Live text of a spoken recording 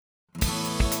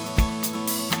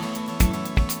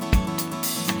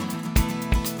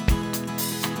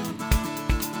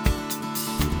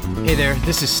Hey there,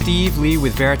 this is Steve Lee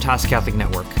with Veritas Catholic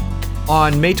Network.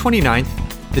 On May 29th,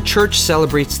 the Church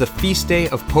celebrates the feast day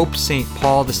of Pope St.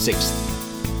 Paul VI.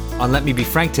 On Let Me Be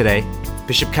Frank today,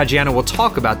 Bishop Caggiano will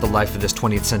talk about the life of this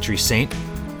 20th century saint.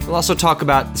 We'll also talk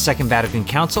about the Second Vatican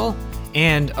Council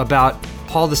and about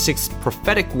Paul VI's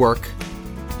prophetic work,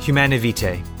 Humanae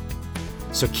Vitae.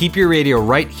 So keep your radio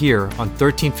right here on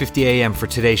 1350 AM for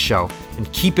today's show,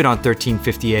 and keep it on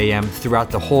 1350 AM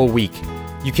throughout the whole week.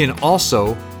 You can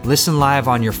also listen live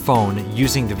on your phone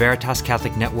using the Veritas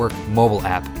Catholic Network mobile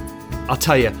app. I'll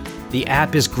tell you, the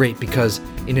app is great because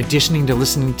in addition to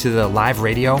listening to the live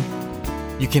radio,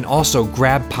 you can also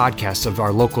grab podcasts of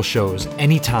our local shows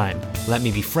anytime. Let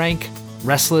Me Be Frank,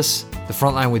 Restless, The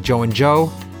Frontline with Joe and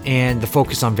Joe, and The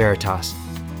Focus on Veritas.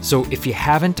 So if you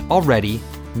haven't already,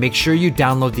 make sure you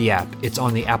download the app. It's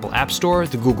on the Apple App Store,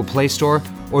 the Google Play Store,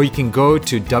 or you can go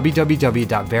to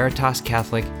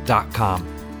www.veritascatholic.com.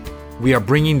 We are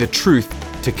bringing the truth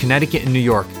to Connecticut and New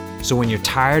York, so when you're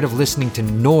tired of listening to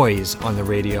noise on the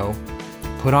radio,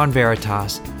 put on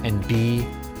Veritas and be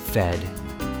fed.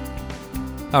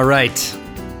 All right,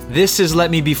 this is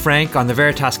Let Me Be Frank on the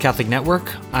Veritas Catholic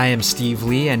Network. I am Steve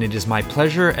Lee, and it is my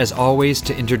pleasure, as always,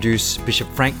 to introduce Bishop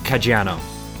Frank Caggiano.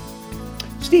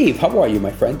 Steve, how are you, my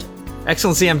friend?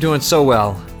 Excellency, I'm doing so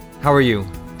well. How are you?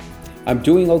 I'm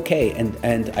doing okay,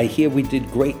 and I hear we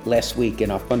did great last week in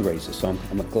our fundraiser, so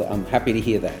I'm happy to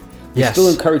hear that. We Yes. still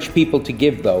encourage people to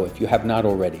give, though, if you have not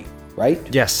already, right?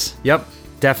 Yes. Yep.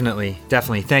 Definitely.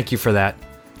 Thank you for that.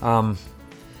 And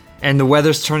the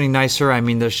weather's turning nicer. I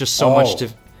mean, there's just so much to.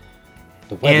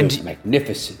 The weather's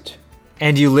magnificent.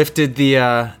 And you lifted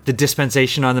the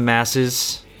dispensation on the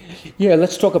masses. Yeah,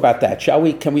 let's talk about that, shall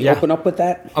we? Can we open up with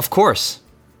that? Of course.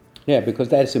 Yeah, because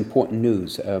that is important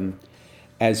news.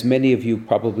 As many of you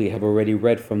probably have already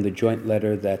read from the joint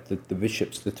letter that the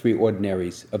bishops, the three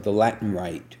ordinaries of the Latin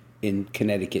Rite in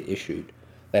Connecticut issued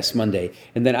last Monday.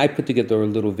 And then I put together a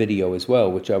little video as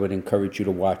well, which I would encourage you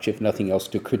to watch, if nothing else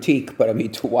to critique, but I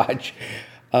mean to watch.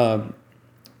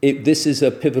 This is a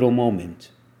pivotal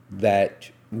moment that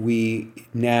we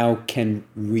now can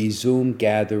resume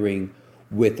gathering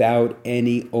without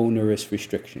any onerous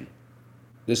restriction.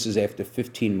 This is after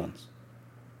 15 months.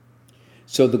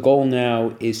 So the goal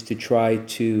now is to try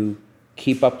to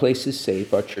keep our places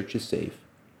safe, our churches safe,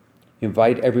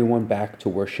 invite everyone back to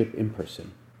worship in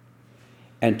person,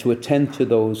 and to attend to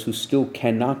those who still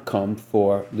cannot come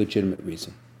for legitimate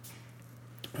reason,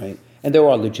 right? And there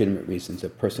are legitimate reasons a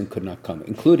person could not come,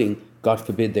 including, God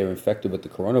forbid, they're infected with the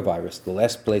coronavirus. The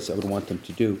last place I would want them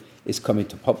to do is come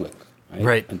into public,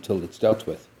 right? Until it's dealt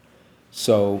with.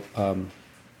 So,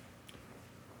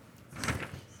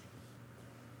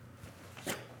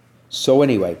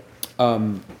 anyway,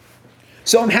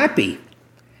 so I'm happy.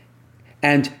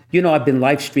 And, I've been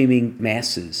live streaming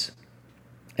masses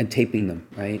and taping them,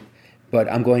 right? But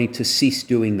I'm going to cease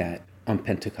doing that on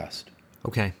Pentecost.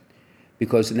 Okay.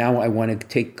 Because now I want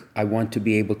to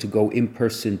be able to go in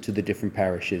person to the different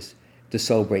parishes to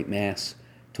celebrate Mass,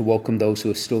 to welcome those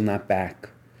who are still not back,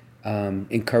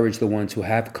 encourage the ones who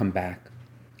have come back,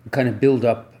 and kind of build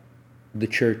up the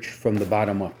church from the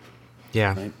bottom up.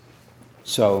 Yeah. Right?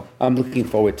 So I'm looking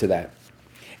forward to that.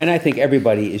 And I think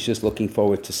everybody is just looking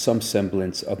forward to some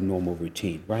semblance of normal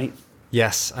routine, right?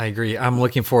 Yes, I agree. I'm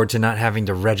looking forward to not having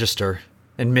to register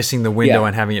and missing the window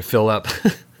and having it fill up.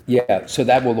 Yeah, so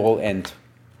that will all end.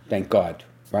 Thank God,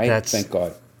 right? Thank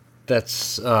God.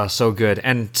 That's so good.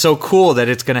 And so cool that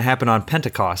it's going to happen on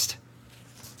Pentecost.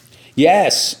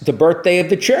 Yes, the birthday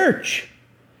of the church.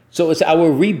 So it's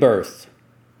our rebirth.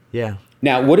 Yeah.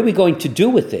 Now, what are we going to do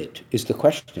with it is the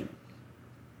question.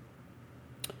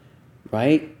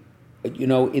 Right?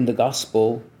 In the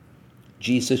gospel,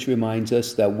 Jesus reminds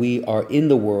us that we are in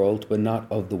the world, but not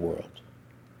of the world.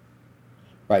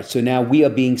 Right? So now we are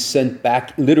being sent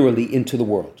back literally into the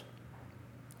world.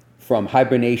 From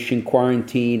hibernation,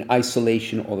 quarantine,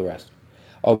 isolation, all the rest.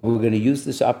 We're going to use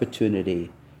this opportunity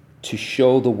to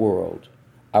show the world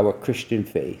our Christian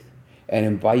faith and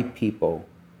invite people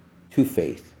to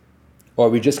faith. Or are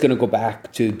we just going to go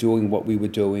back to doing what we were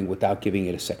doing without giving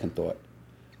it a second thought?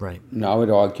 Right. Now, I would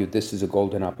argue this is a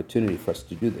golden opportunity for us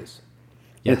to do this.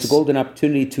 Yes. It's a golden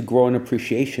opportunity to grow an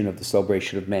appreciation of the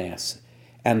celebration of Mass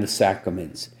and the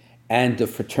sacraments and the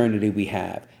fraternity we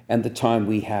have and the time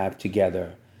we have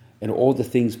together and all the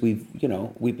things we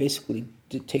basically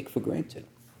take for granted.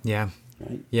 Yeah.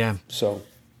 Right? Yeah. So.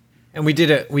 And we did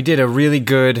a really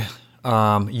good,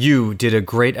 you did a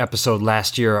great episode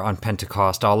last year on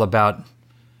Pentecost, all about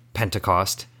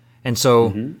Pentecost. And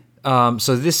so,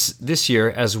 so this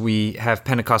year, as we have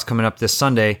Pentecost coming up this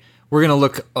Sunday, we're going to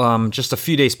look just a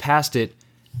few days past it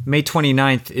May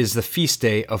 29th is the feast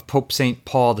day of Pope St.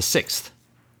 Paul VI.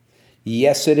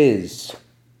 Yes, it is.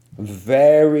 A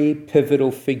very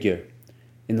pivotal figure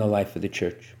in the life of the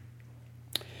church.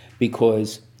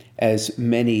 Because as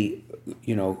many,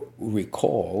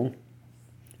 recall,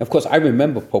 of course, I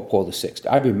remember Pope Paul VI.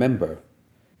 I remember,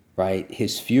 right,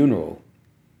 his funeral.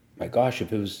 My gosh,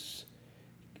 if it was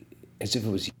as if it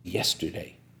was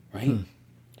yesterday, right?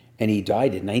 And he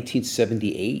died in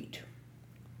 1978.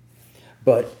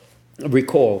 But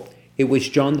recall, it was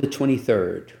John the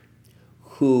 23rd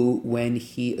who, when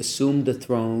he assumed the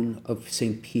throne of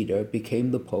St. Peter,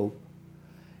 became the Pope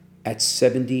at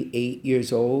 78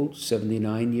 years old,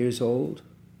 79 years old,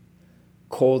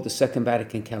 called the Second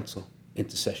Vatican Council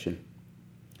into session.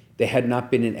 There had not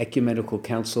been an ecumenical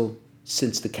council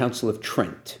since the Council of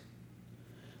Trent.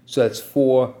 So that's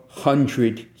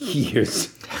 400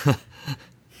 years.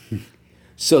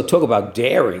 So talk about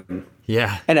daring.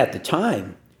 Yeah. And at the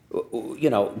time,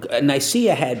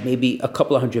 Nicaea had maybe a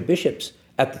couple of hundred bishops.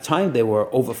 At the time, there were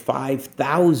over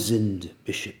 5,000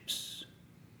 bishops.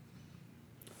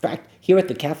 In fact, here at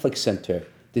the Catholic Center,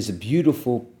 there's a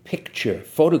beautiful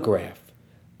photograph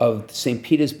of St.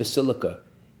 Peter's Basilica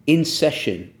in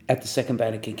session at the Second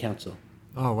Vatican Council.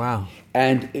 Oh, wow.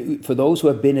 And for those who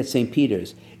have been at St.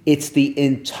 Peter's, it's the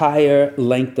entire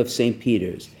length of St.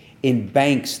 Peter's in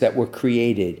banks that were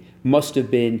created, must have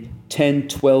been 10,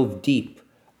 12 deep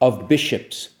of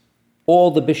bishops, all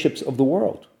the bishops of the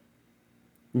world.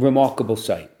 Remarkable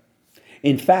sight.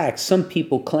 In fact, some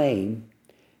people claim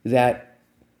that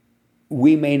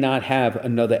we may not have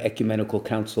another ecumenical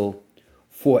council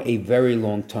for a very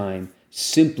long time,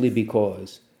 simply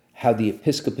because how the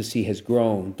episcopacy has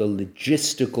grown, the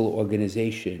logistical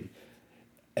organization.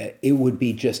 It would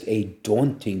be just a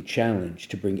daunting challenge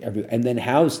to bring and then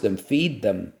house them, feed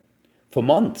them for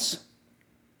months,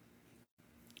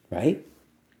 right?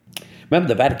 Remember,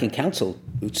 the Vatican Council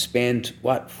spanned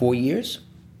 4 years?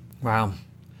 Wow.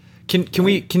 Can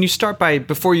you start by,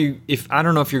 before you, I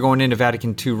don't know if you're going into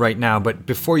Vatican II right now, but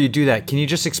before you do that, can you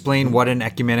just explain what an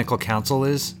ecumenical council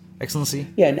is, Excellency?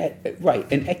 Yeah, right.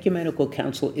 An ecumenical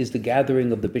council is the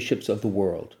gathering of the bishops of the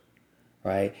world,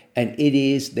 right? And it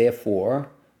is, therefore,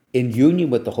 in union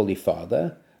with the Holy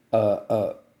Father,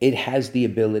 it has the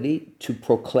ability to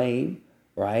proclaim,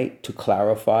 right, to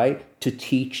clarify, to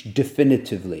teach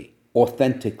definitively,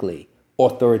 authentically,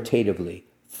 authoritatively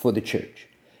for the church.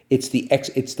 It's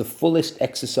the fullest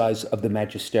exercise of the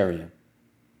magisterium.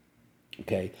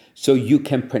 Okay, so you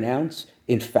can pronounce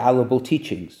infallible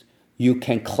teachings. You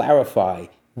can clarify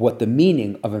what the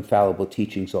meaning of infallible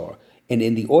teachings are. And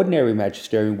in the ordinary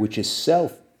magisterium, which is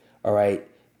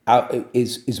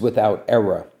is without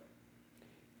error,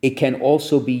 it can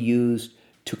also be used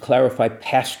to clarify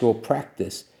pastoral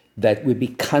practice that would be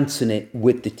consonant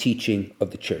with the teaching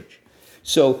of the church.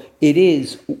 So it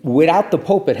is, without the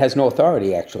Pope, it has no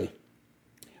authority, actually.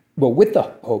 But with the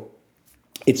Pope,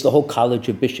 it's the whole College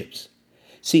of Bishops.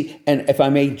 See, and if I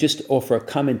may just offer a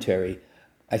commentary,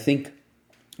 I think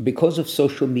because of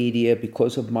social media,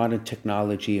 because of modern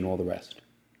technology and all the rest,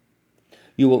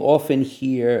 you will often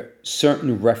hear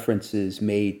certain references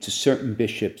made to certain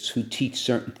bishops who teach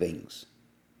certain things.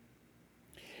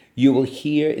 You will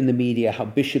hear in the media how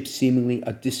bishops seemingly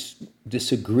are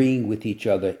disagreeing with each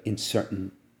other in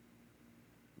certain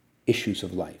issues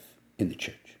of life in the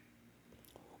church,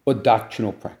 or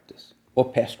doctrinal practice,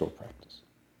 or pastoral practice.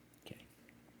 Okay.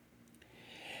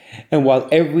 And while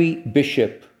every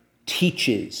bishop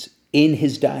teaches in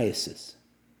his diocese,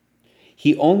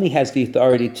 he only has the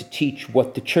authority to teach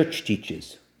what the church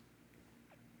teaches.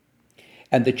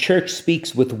 And the church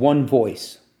speaks with one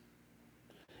voice,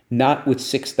 not with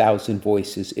 6,000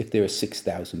 voices if there are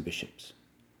 6,000 bishops.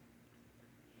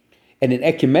 And an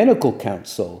ecumenical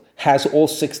council has all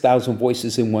 6,000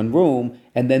 voices in one room,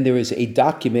 and then there is a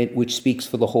document which speaks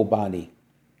for the whole body.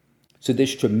 So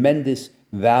there's tremendous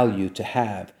value to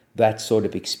have that sort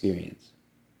of experience.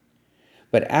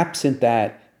 But absent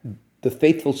that, the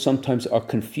faithful sometimes are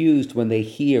confused when they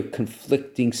hear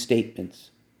conflicting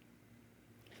statements.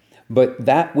 But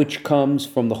that which comes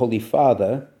from the Holy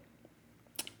Father,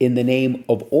 in the name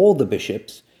of all the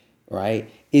bishops, right,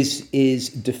 is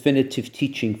definitive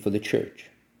teaching for the church.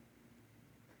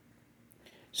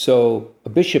 So a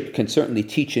bishop can certainly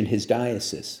teach in his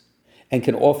diocese and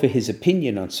can offer his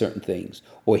opinion on certain things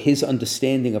or his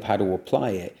understanding of how to apply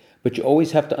it. But you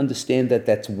always have to understand that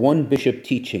that's one bishop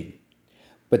teaching,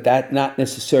 but that not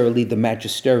necessarily the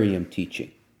magisterium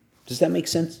teaching. Does that make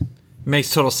sense?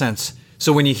 Makes total sense.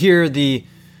 So when you hear the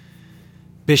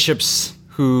bishops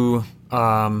who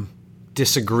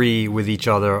disagree with each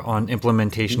other on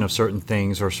implementation of certain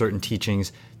things or certain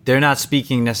teachings, they're not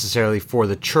speaking necessarily for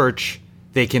the church.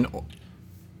 They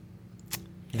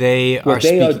What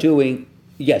they are doing,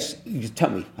 yes, you tell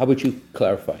me. How about you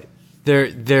clarify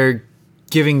it? They're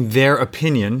giving their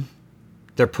opinion,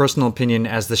 their personal opinion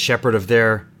as the shepherd of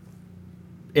their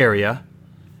area,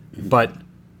 but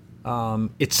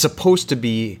it's supposed to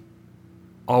be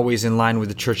always in line with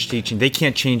the church teaching. They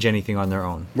can't change anything on their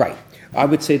own. Right. I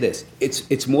would say this.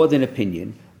 It's more than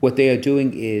opinion. What they are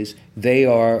doing is they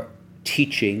are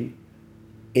teaching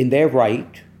in their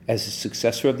right as a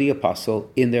successor of the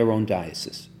apostle in their own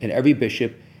diocese. And every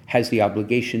bishop has the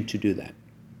obligation to do that.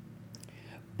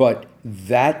 But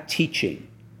that teaching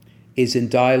is in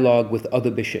dialogue with other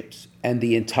bishops and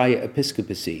the entire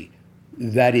episcopacy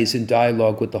that is in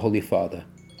dialogue with the Holy Father.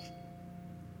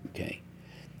 Okay?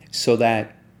 So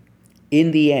that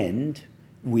in the end,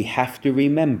 we have to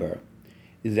remember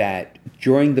that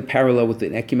during the parallel with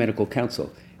an ecumenical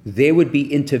council, there would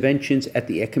be interventions at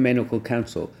the ecumenical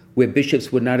council where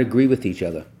bishops would not agree with each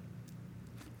other.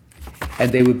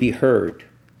 And they would be heard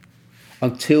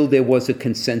until there was a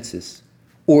consensus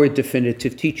or a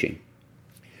definitive teaching.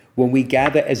 When we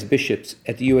gather as bishops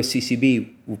at the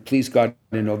USCCB, please God,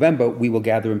 in November, we will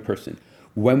gather in person.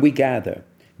 When we gather,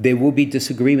 there will be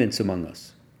disagreements among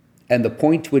us. And the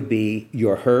point would be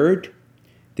you're heard,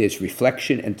 there's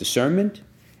reflection and discernment,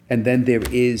 and then there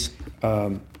is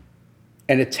an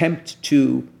attempt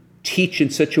to teach in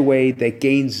such a way that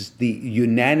gains the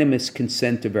unanimous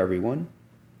consent of everyone,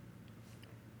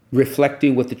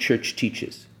 reflecting what the church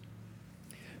teaches.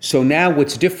 So now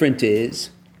what's different is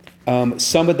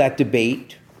some of that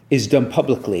debate is done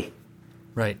publicly.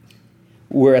 Right.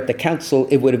 Where at the council,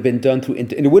 it would have been done through,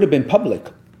 and it would have been public,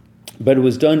 but it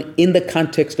was done in the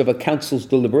context of a council's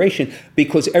deliberation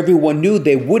because everyone knew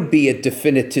there would be a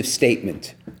definitive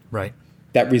statement. Right.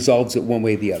 That resolves it one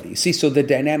way or the other. You see, so the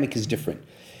dynamic is different.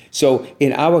 So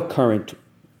in our current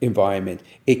environment,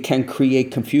 it can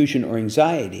create confusion or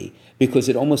anxiety because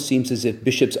it almost seems as if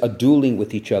bishops are dueling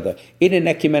with each other. In an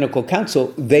ecumenical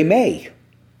council, they may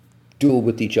duel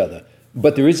with each other,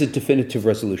 but there is a definitive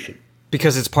resolution.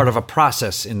 Because it's part of a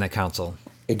process in the council.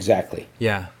 Exactly.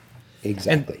 Yeah.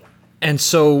 Exactly. And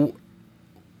so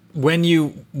when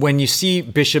you see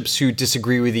bishops who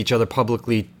disagree with each other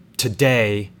publicly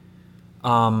today,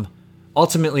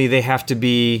 ultimately they have to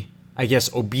be, I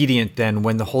guess, obedient then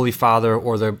when the Holy Father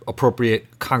or the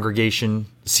appropriate congregation,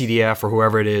 CDF or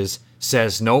whoever it is,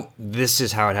 says, nope, this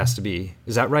is how it has to be.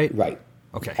 Is that right? Right.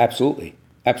 Okay. Absolutely.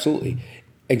 Absolutely.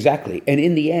 Exactly. And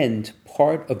in the end,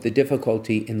 part of the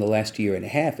difficulty in the last year and a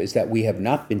half is that we have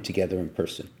not been together in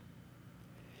person.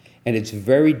 And it's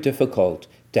very difficult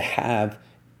to have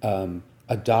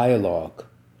a dialogue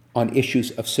on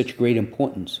issues of such great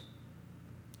importance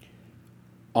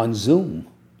on Zoom.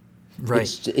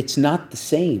 Right. It's not the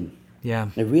same. Yeah.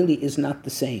 It really is not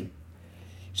the same.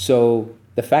 So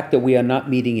the fact that we are not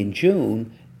meeting in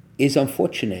June is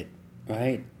unfortunate,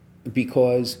 right?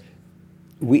 Because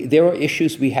there are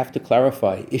issues we have to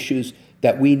clarify, issues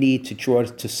that we need to draw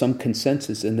to some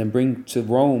consensus and then bring to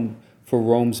Rome for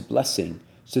Rome's blessing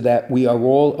so that we are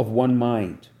all of one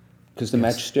mind, because the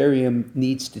magisterium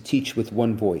needs to teach with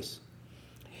one voice.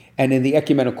 And in the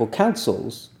ecumenical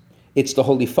councils, it's the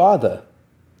Holy Father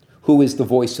who is the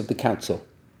voice of the council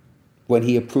when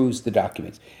he approves the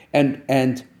documents.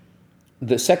 And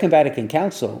the Second Vatican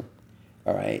Council,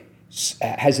 all right,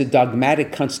 has a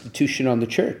dogmatic constitution on the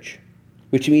church,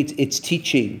 which means it's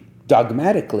teaching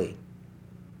dogmatically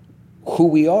who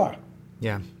we are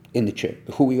in the church,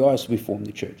 who we are as we form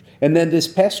the church. And then there's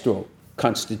pastoral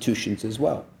constitutions as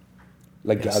well,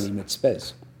 like Gaudium et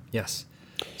Spes. Yes.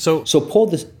 So Paul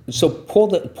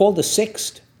the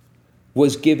Sixth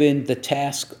was given the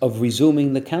task of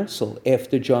resuming the council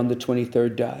after John the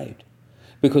 23rd died.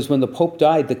 Because when the Pope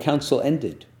died, the council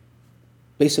ended.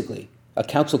 Basically, a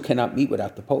council cannot meet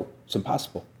without the Pope. It's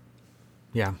impossible.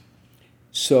 Yeah.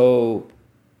 So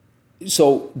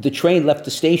the train left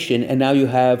the station, and now you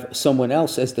have someone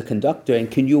else as the conductor.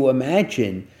 And can you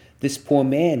imagine this poor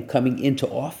man coming into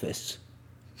office,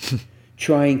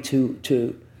 trying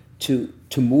to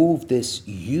move this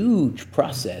huge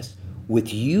process with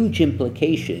huge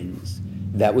implications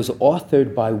that was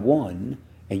authored by one,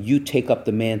 and you take up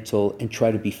the mantle and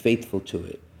try to be faithful to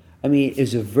it? I mean,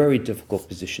 it's a very difficult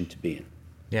position to be in.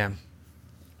 Yeah.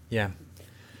 Yeah.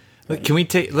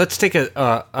 Let's take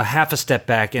a half a step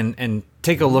back and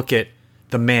take a look at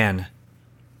the man,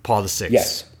 Paul VI.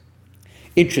 Yes.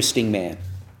 Interesting man.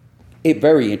 A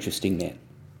very interesting man.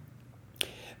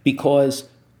 Because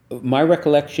my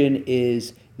recollection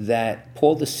is that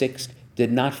Paul VI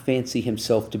did not fancy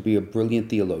himself to be a brilliant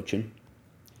theologian.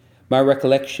 My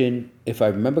recollection, if I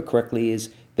remember correctly, is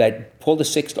that Paul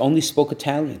VI only spoke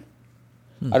Italian.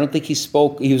 I don't think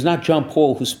he was not John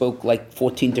Paul, who spoke like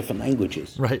 14 different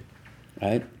languages. Right.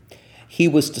 Right? He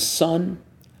was the son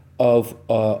of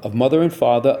mother and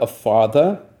father, a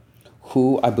father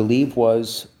who I believe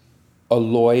was a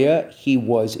lawyer. He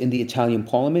was in the Italian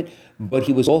parliament, but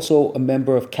he was also a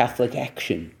member of Catholic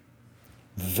Action.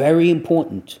 Very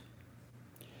important,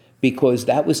 because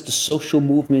that was the social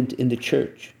movement in the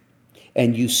church.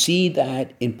 And you see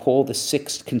that in Paul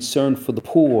VI's concern for the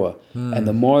poor and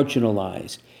the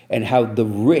marginalized, and how the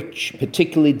rich,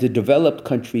 particularly the developed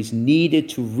countries, needed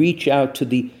to reach out to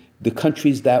the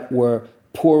countries that were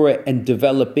poorer and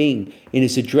developing. In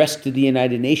his address to the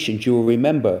United Nations, you will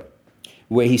remember,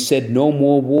 where he said, "No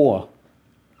more war,"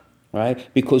 right?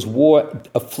 Because war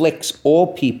afflicts all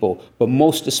people, but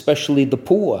most especially the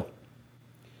poor.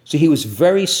 So he was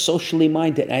very socially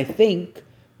minded. And I think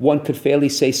one could fairly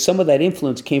say some of that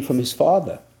influence came from his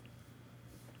father.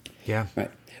 Yeah.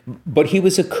 Right. But he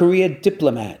was a career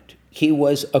diplomat. He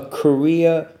was a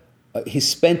career, he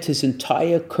spent his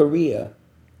entire career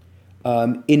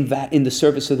in the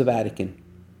service of the Vatican,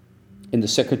 in the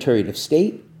Secretariat of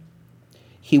State.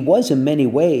 He was in many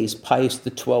ways Pius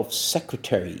XII's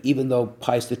secretary, even though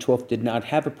Pius XII did not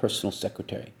have a personal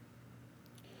secretary.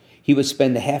 He would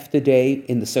spend half the day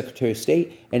in the Secretary of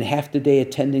State and half the day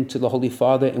attending to the Holy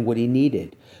Father and what he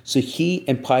needed. So he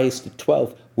and Pius XII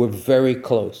were very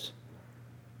close.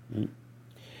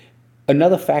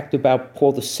 Another fact about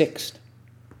Paul VI,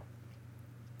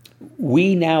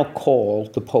 we now call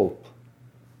the Pope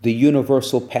the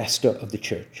universal pastor of the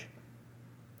church.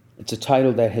 It's a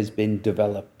title that has been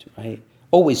developed, right?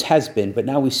 Always has been, but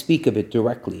now we speak of it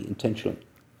directly, intentionally.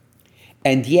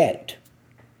 And yet,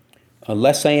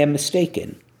 unless I am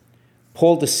mistaken,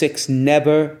 Paul VI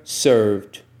never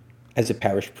served as a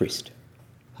parish priest.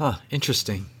 Huh,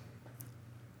 interesting.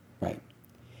 Right.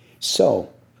 So,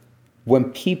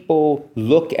 when people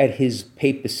look at his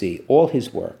papacy, all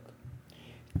his work,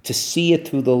 to see it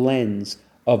through the lens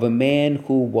of a man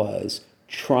who was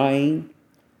trying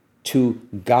to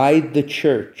guide the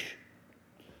church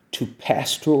to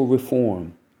pastoral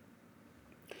reform,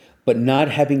 but not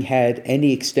having had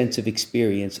any extensive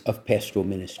experience of pastoral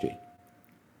ministry,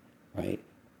 right,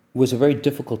 was a very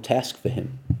difficult task for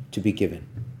him to be given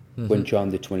when John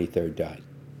the 23rd died.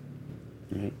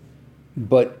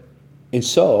 Right? And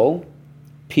so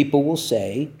people will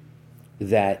say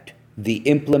that the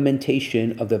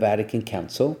implementation of the Vatican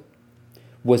Council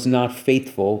was not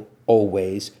faithful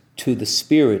always to the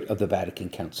spirit of the Vatican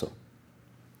Council.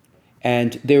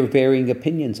 And there are varying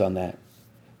opinions on that.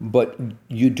 But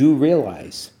you do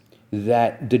realize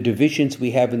that the divisions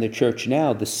we have in the church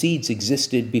now, the seeds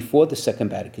existed before the Second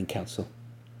Vatican Council.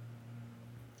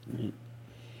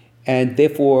 And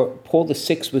therefore, Paul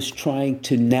VI was trying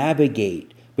to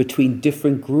navigate between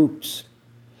different groups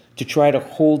to try to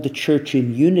hold the church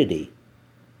in unity.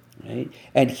 Right?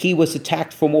 And he was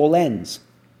attacked from all ends.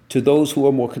 To those who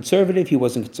were more conservative, he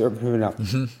wasn't conservative enough.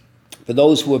 For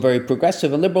those who were very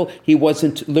progressive and liberal, he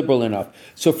wasn't liberal enough.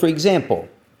 So, for example,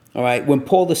 all right, when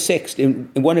Paul VI,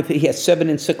 he has 7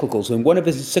 encyclicals, in one of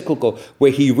his encyclical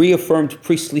where he reaffirmed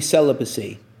priestly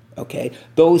celibacy, okay,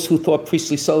 those who thought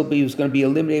priestly celibacy was going to be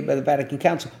eliminated by the Vatican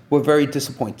Council were very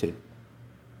disappointed.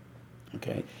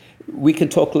 Okay, we can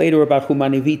talk later about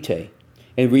Humanae Vitae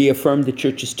and reaffirm the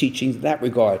church's teachings in that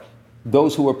regard.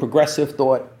 Those who were progressive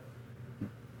thought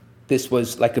this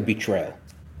was like a betrayal.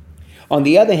 On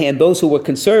the other hand, those who were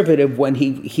conservative, when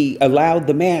he allowed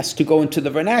the Mass to go into the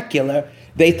vernacular,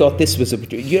 they thought this was a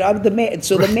betrayal.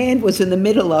 The man was in the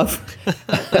middle of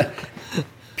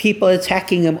people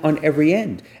attacking him on every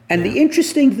end. And the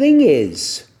interesting thing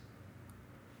is,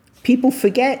 people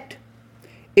forget,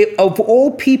 of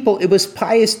all people, it was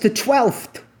Pius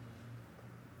XII,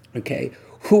 okay,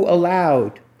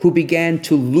 who began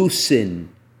to loosen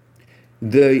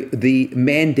the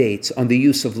mandates on the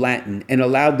use of Latin and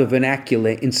allowed the vernacular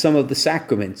in some of the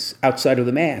sacraments outside of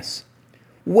the Mass,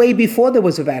 way before there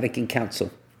was a Vatican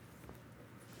Council,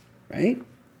 right?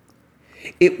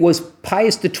 It was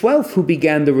Pius XII who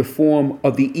began the reform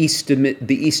of the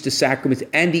Easter sacraments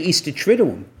and the Easter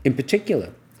Triduum in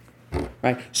particular,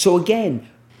 right? So again,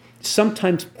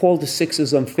 sometimes Paul VI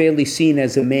is unfairly seen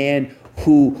as a man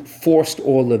who forced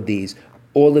all of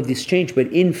this change, but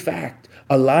in fact,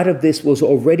 a lot of this was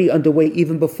already underway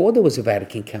even before there was a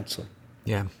Vatican Council.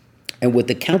 Yeah. And with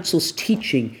the Council's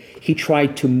teaching, he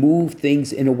tried to move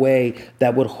things in a way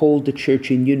that would hold the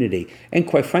church in unity. And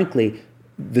quite frankly,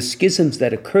 the schisms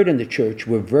that occurred in the church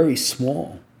were very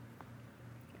small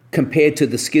compared to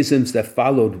the schisms that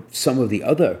followed some of the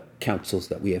other councils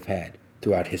that we have had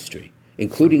throughout history,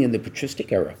 including in the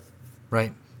patristic era.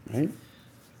 Right. right?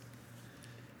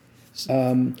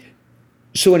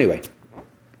 So anyway,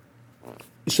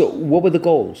 so what were the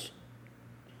goals?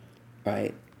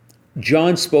 Right?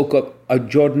 John spoke of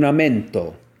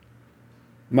aggiornamento.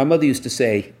 My mother used to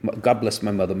say, God bless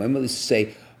my mother used to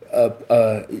say,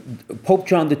 Pope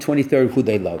John the 23rd, who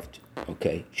they loved.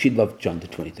 Okay, she loved John the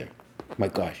 23rd. My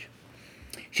gosh.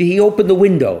 He opened the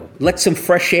window, let some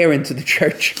fresh air into the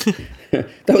church. That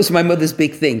was my mother's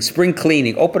big thing. Spring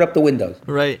cleaning, open up the windows.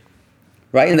 Right.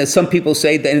 Right, and then some people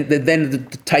say then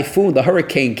the typhoon, the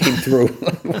hurricane came through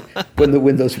when the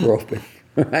windows were open.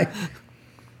 Right?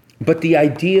 But the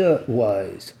idea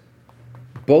was,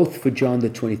 both for John the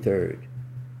 23rd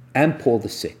and Paul the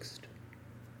 6th,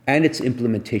 and its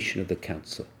implementation of the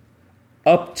council,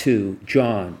 up to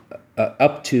John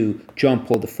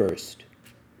Paul the First,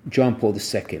 John Paul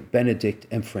II, Benedict,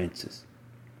 and Francis,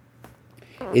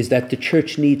 is that the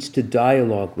church needs to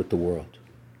dialogue with the world.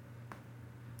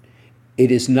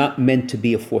 It is not meant to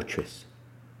be a fortress.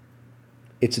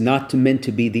 It's not meant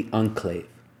to be the enclave.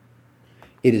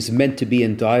 It is meant to be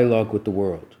in dialogue with the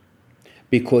world,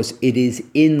 because it is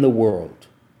in the world,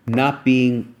 not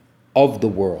being of the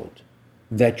world,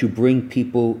 that you bring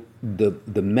people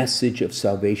the message of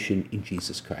salvation in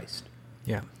Jesus Christ.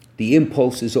 Yeah. The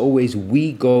impulse is always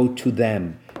we go to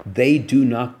them. They do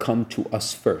not come to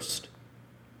us first.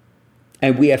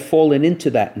 And we had fallen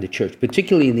into that in the church,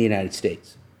 particularly in the United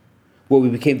States, where we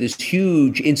became this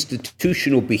huge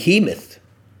institutional behemoth,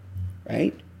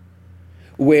 right?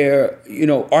 Where,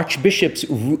 archbishops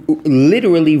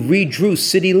literally redrew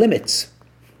city limits,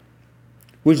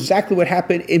 which is exactly what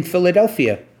happened in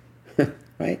Philadelphia,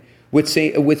 right? With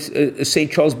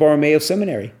St. Charles Borromeo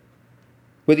Seminary,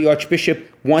 where the archbishop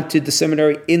wanted the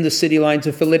seminary in the city lines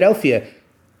of Philadelphia.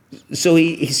 So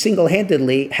he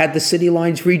single-handedly had the city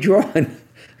lines redrawn,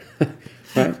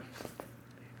 right?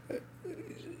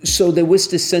 So there was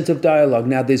this sense of dialogue.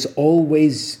 Now, there's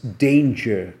always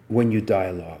danger when you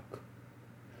dialogue.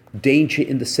 Danger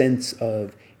in the sense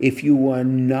of, if you are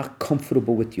not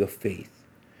comfortable with your faith,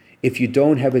 if you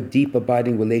don't have a deep,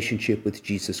 abiding relationship with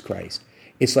Jesus Christ,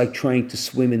 it's like trying to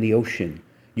swim in the ocean.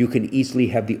 You can easily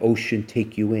have the ocean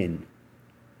take you in.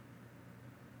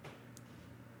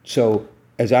 So,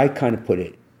 as I kind of put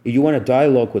it, if you want to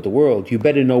dialogue with the world, you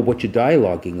better know what you're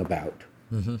dialoguing about.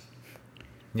 Mm-hmm.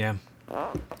 Yeah.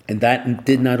 And that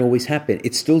did not always happen.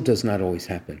 It still does not always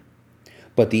happen.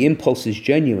 But the impulse is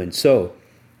genuine. So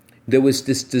there was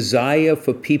this desire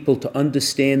for people to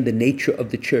understand the nature of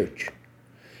the church.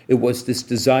 It was this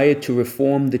desire to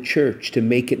reform the church, to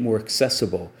make it more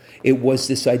accessible. It was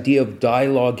this idea of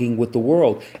dialoguing with the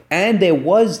world. And there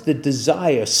was the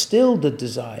desire, still the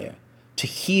desire, to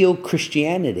heal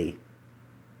Christianity.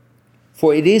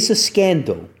 For it is a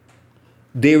scandal.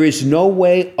 There is no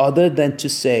way other than to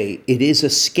say it is a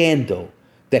scandal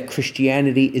that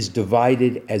Christianity is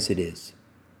divided as it is.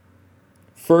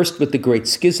 First with the Great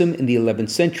Schism in the 11th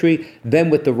century, then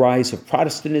with the rise of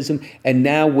Protestantism, and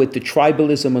now with the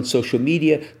tribalism on social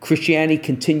media, Christianity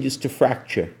continues to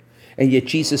fracture. And yet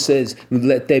Jesus says,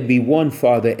 let there be one,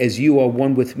 Father, as you are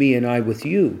one with me and I with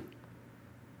you.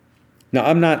 Now,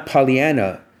 I'm not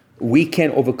Pollyanna. We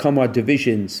can't overcome our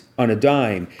divisions on a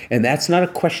dime. And that's not a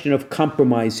question of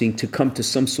compromising to come to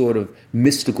some sort of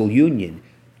mystical union.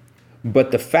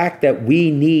 But the fact that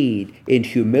we need, in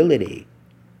humility,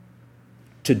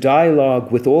 to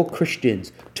dialogue with all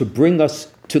Christians, to bring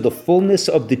us to the fullness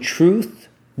of the truth,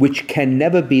 which can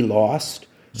never be lost,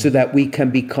 so that we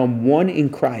can become one in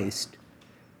Christ,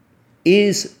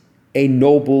 is a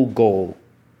noble goal,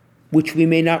 which we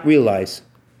may not realize.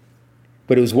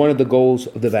 But it was one of the goals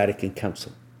of the Vatican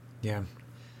Council. Yeah.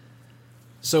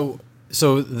 So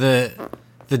the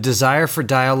desire for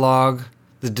dialogue,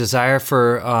 the desire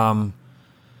for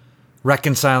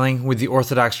reconciling with the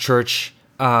Orthodox Church,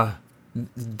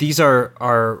 these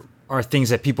are things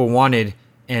that people wanted.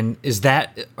 And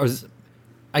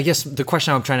I guess the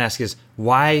question I'm trying to ask is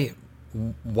why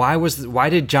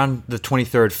did John the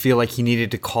 23rd feel like he needed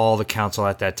to call the council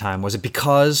at that time? Was it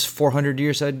because 400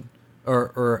 years had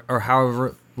or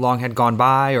however long had gone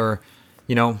by, or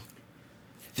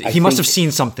he must have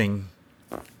seen something,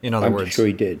 in other words? I'm sure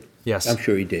he did. Yes. I'm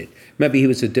sure he did. Maybe he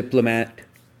was a diplomat,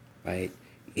 right?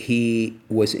 He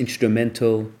was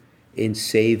instrumental in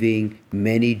saving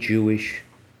many Jewish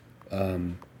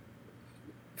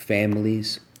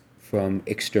families from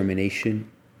extermination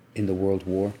in the World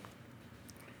War.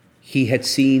 He had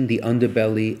seen the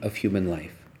underbelly of human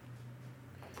life.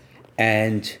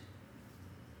 And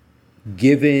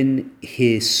given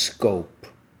his scope,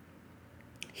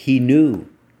 he knew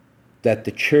that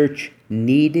the church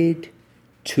needed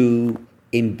to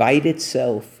invite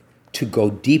itself to go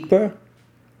deeper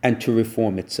and to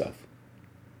reform itself.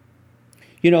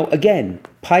 Again,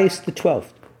 Pius XII.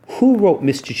 Who wrote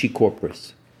Mystici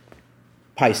Corporis?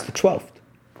 Pius XII.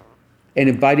 And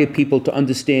invited people to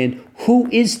understand, who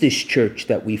is this church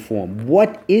that we form?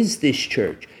 What is this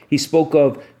church? He spoke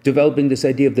of developing this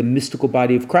idea of the mystical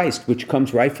body of Christ, which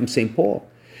comes right from St. Paul.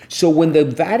 So when the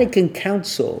Vatican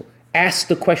Council asked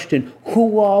the question,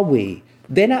 who are we?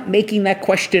 They're not making that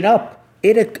question up.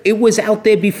 It was out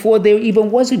there before there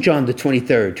even was a John the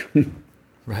 23rd.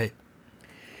 Right.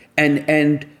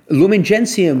 And Lumen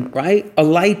Gentium, right? A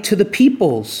light to the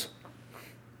peoples.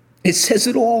 It says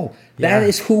it all. Yeah. That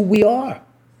is who we are,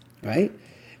 right?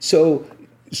 So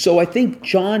I think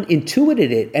John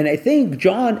intuited it, and I think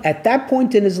John, at that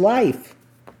point in his life,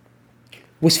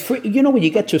 was free. When you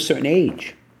get to a certain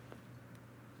age,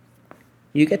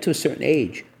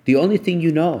 the only thing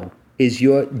you know is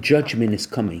your judgment is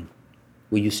coming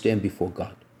when you stand before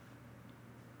God.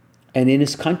 And in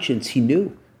his conscience, he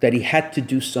knew that he had to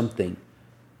do something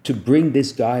to bring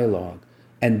this dialogue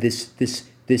and this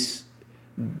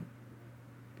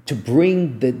to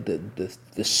bring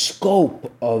the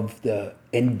scope of the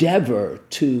endeavor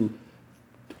to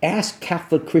ask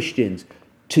Catholic Christians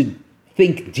to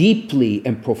think deeply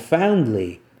and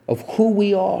profoundly of who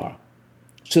we are,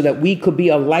 so that we could be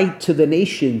a light to the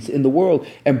nations in the world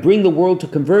and bring the world to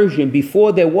conversion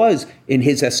before there was, in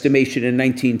his estimation in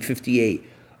 1958,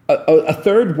 a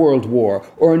third world war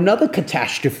or another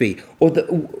catastrophe.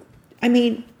 The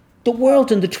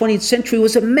world in the 20th century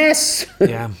was a mess.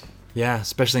 Yeah,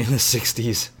 especially in the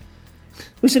 60s.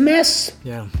 It was a mess.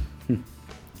 Yeah.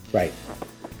 Right.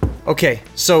 Okay,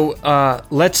 so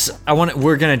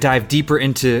we're going to dive deeper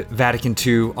into Vatican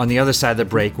II on the other side of the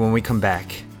break when we come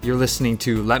back. You're listening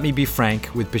to Let Me Be Frank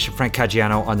with Bishop Frank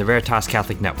Caggiano on the Veritas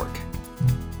Catholic Network.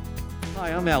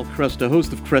 Hi, I'm Al Cresta,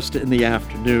 host of Cresta in the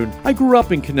Afternoon. I grew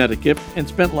up in Connecticut and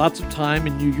spent lots of time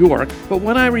in New York, but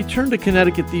when I return to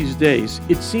Connecticut these days,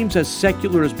 it seems as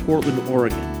secular as Portland,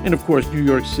 Oregon. And of course, New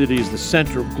York City is the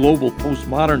center of global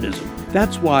postmodernism.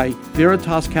 That's why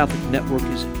Veritas Catholic Network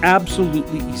is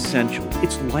absolutely essential.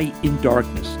 It's light in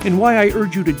darkness, and why I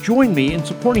urge you to join me in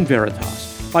supporting Veritas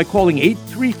by calling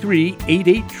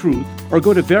 833-88-TRUTH or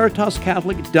go to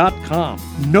veritascatholic.com.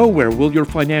 Nowhere will your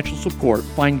financial support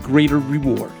find greater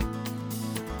reward.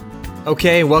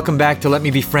 Okay, welcome back to Let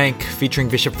Me Be Frank, featuring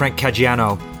Bishop Frank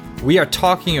Caggiano. We are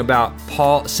talking about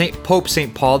Pope St.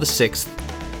 Paul VI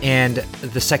and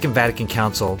the Second Vatican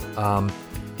Council.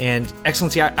 And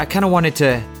Excellency, I kind of wanted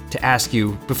to ask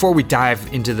you, before we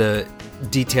dive into the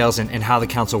details and how the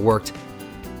council worked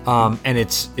and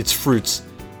its fruits,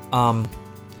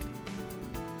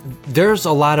 there's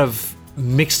a lot of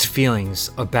mixed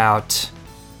feelings about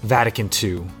Vatican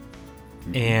II,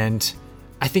 and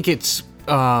I think it's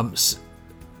because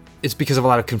of a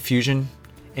lot of confusion,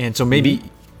 and so maybe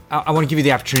I want to give you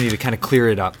the opportunity to kind of clear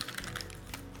it up.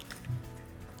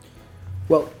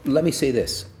 Well, let me say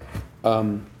this.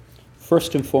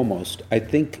 First and foremost, I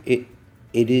think it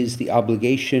is the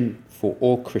obligation for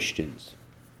all Christians,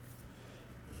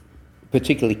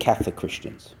 particularly Catholic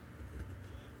Christians,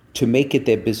 to make it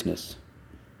their business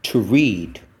to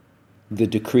read the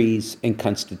decrees and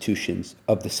constitutions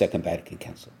of the Second Vatican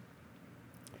Council.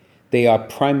 They are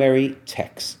primary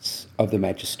texts of the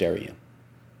magisterium.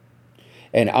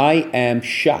 And I am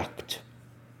shocked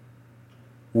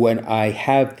when I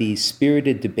have these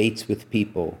spirited debates with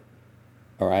people,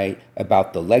 all right,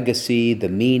 about the legacy, the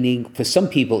meaning, for some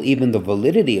people, even the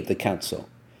validity of the council,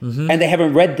 and they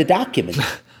haven't read the document.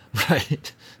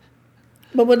 Right.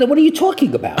 But what are you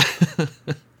talking about?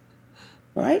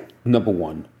 Right? Number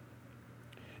one.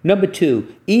 Number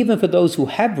two, even for those who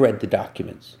have read the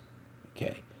documents,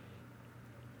 okay,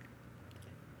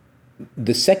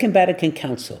 the Second Vatican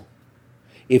Council,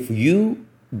 if you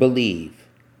believe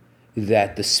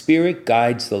that the Spirit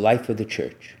guides the life of the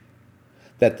Church,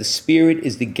 that the Spirit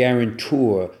is the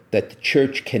guarantor that the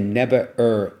Church can never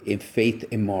err in faith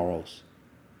and morals,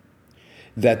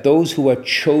 that those who are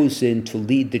chosen to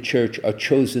lead the Church are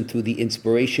chosen through the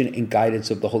inspiration and guidance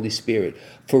of the Holy Spirit,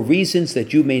 for reasons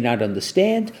that you may not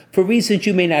understand, for reasons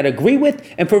you may not agree with,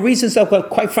 and for reasons that,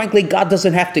 quite frankly, God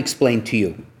doesn't have to explain to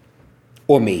you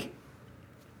or me.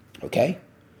 Okay?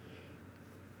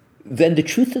 Then the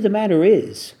truth of the matter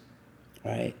is,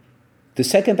 right, the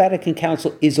Second Vatican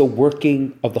Council is a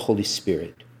working of the Holy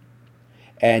Spirit,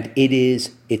 and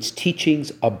its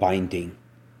teachings are binding.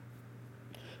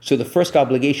 So the first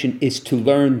obligation is to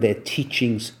learn their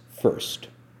teachings first.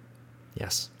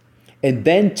 Yes. And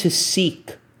then to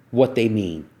seek what they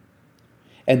mean.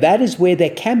 And that is where there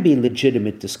can be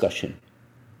legitimate discussion,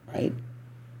 right?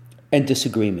 And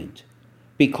disagreement.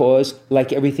 Because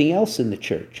like everything else in the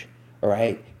church, all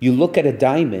right, you look at a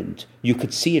diamond, you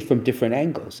could see it from different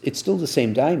angles. It's still the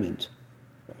same diamond,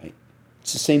 right?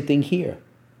 It's the same thing here.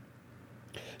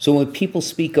 So when people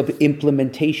speak of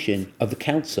implementation of the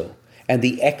council and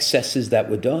the excesses that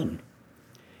were done,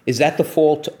 is that the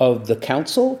fault of the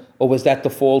council, or was that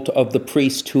the fault of the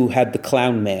priest who had the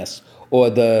clown mass, or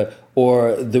the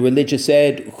religious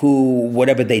ed who,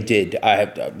 whatever they did,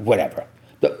 whatever.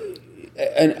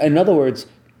 In other words,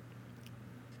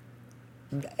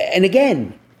 and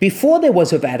again, before there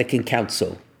was a Vatican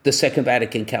Council, the Second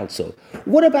Vatican Council,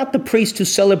 what about the priest who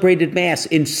celebrated Mass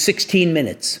in 16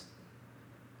 minutes?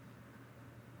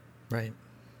 Right.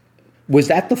 Was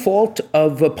that the fault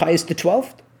of Pius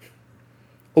XII?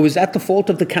 Or was that the fault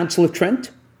of the Council of Trent?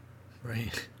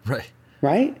 Right, right.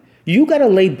 Right? You got to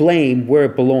lay blame where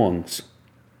it belongs.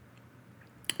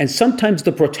 And sometimes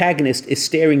the protagonist is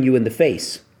staring you in the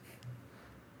face.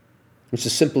 It's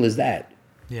as simple as that.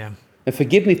 Yeah. And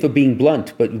forgive me for being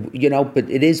blunt, but but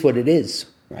it is what it is,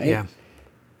 right? Yeah.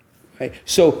 Right.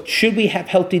 So should we have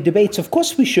healthy debates? Of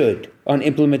course we should on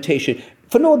implementation,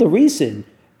 for no other reason,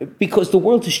 because the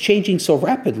world is changing so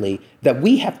rapidly that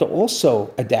we have to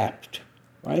also adapt,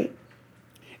 right?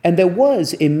 And there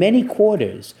was, in many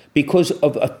quarters, because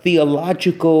of a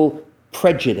theological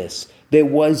prejudice, there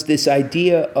was this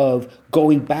idea of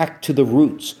going back to the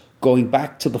roots, going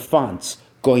back to the fonts,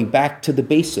 going back to the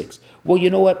basics. Well,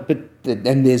 you know what?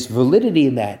 And there's validity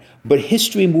in that. But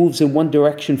history moves in one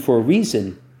direction for a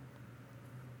reason.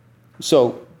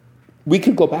 So we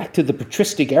could go back to the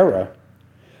patristic era,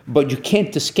 but you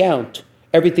can't discount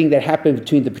everything that happened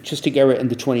between the patristic era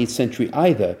and the 20th century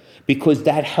either, because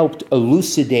that helped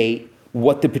elucidate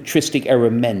what the patristic era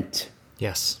meant.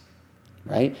 Yes.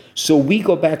 Right? So we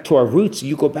go back to our roots.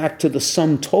 You go back to the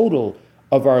sum total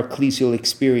of our ecclesial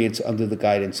experience under the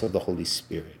guidance of the Holy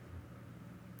Spirit.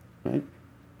 Right?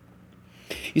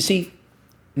 You see,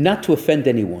 not to offend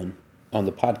anyone on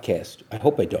the podcast, I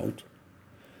hope I don't,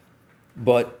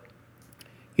 but,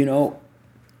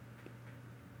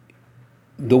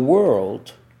 the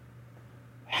world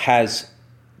has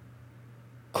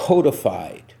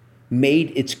codified,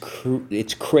 made its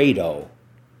credo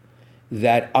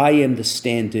that I am the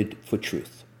standard for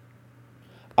truth.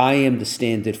 I am the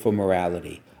standard for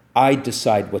morality. I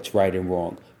decide what's right and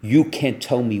wrong. You can't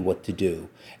tell me what to do.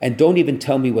 And don't even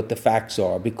tell me what the facts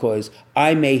are, because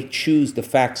I may choose the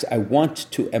facts I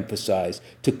want to emphasize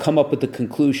to come up with the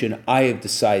conclusion I have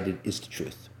decided is the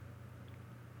truth.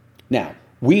 Now,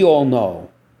 we all know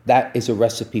that is a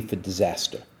recipe for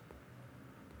disaster.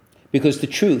 Because the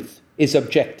truth is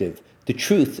objective. The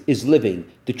truth is living.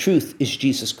 The truth is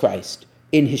Jesus Christ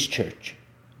in his church.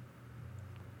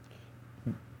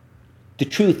 The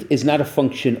truth is not a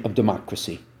function of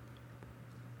democracy.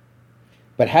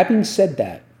 But having said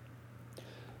that,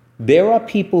 there are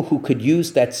people who could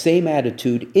use that same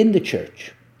attitude in the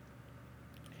church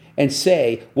and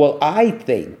say, well, I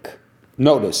think,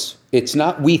 notice, it's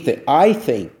not we think, I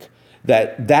think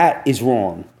that is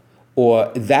wrong,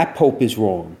 or that pope is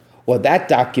wrong, or that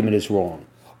document is wrong,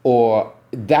 or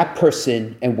that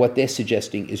person and what they're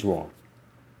suggesting is wrong.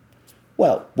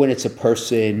 Well, when it's a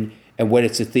person and when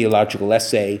it's a theological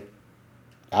essay,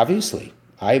 obviously,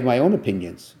 I have my own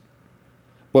opinions.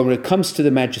 But when it comes to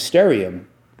the magisterium,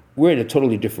 we're in a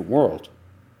totally different world.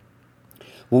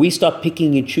 When we start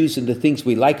picking and choosing the things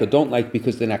we like or don't like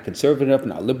because they're not conservative enough,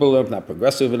 not liberal enough, not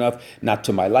progressive enough, not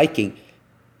to my liking,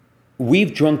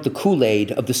 we've drunk the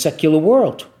Kool-Aid of the secular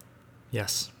world.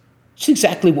 Yes. It's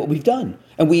exactly what we've done.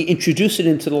 And we introduce it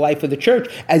into the life of the church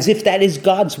as if that is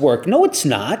God's work. No, it's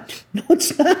not. No,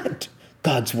 it's not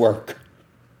God's work.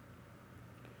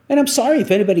 And I'm sorry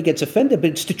if anybody gets offended,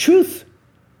 but it's the truth.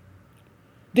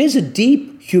 There's a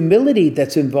deep humility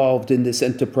that's involved in this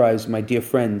enterprise, my dear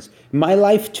friends. My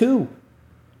life too.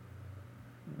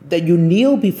 That you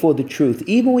kneel before the truth,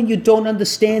 even when you don't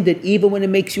understand it, even when it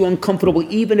makes you uncomfortable,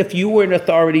 even if you were in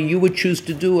authority, you would choose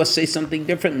to do or say something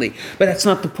differently. But that's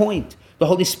not the point. The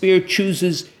Holy Spirit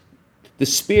chooses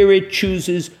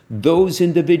those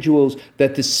individuals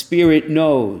that the Spirit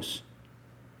knows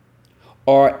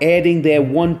are adding their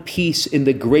one piece in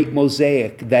the great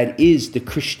mosaic that is the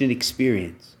Christian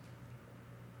experience,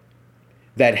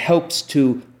 that helps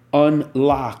to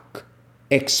unlock,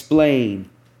 explain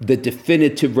the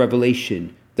definitive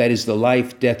revelation that is the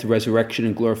life, death, resurrection,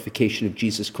 and glorification of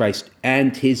Jesus Christ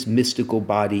and his mystical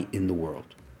body in the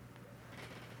world.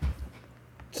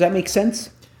 Does that make sense?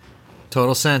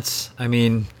 Total sense. I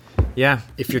mean, yeah,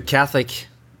 if you're Catholic,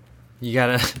 you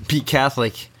gotta be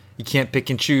Catholic. You can't pick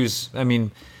and choose. I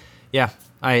mean, yeah,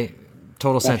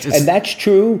 total sense. And that's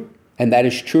true, and that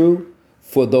is true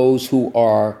for those who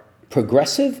are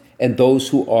progressive and those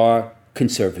who are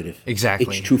conservative. Exactly.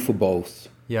 It's true for both.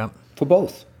 Yeah. For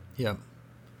both. Yeah.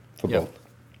 For Yep. both.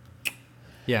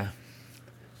 Yeah.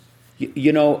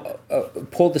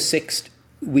 Paul VI,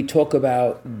 we talk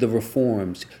about the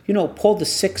reforms. Paul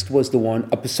VI was the one,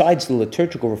 besides the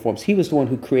liturgical reforms, he was the one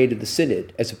who created the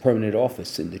synod as a permanent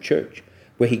office in the church,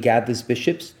 where he gathers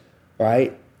bishops,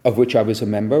 right, of which I was a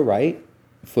member, right,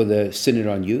 for the Synod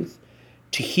on Youth,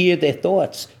 to hear their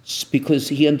thoughts, because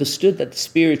he understood that the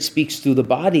Spirit speaks through the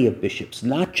body of bishops,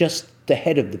 not just the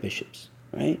head of the bishops,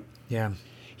 right? Yeah.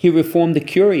 He reformed the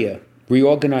Curia,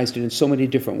 reorganized it in so many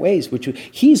different ways,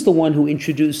 he's the one who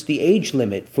introduced the age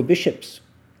limit for bishops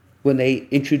when they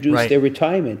introduced Right. their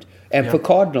retirement, and Yep. for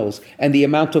cardinals, and the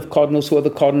amount of cardinals who are the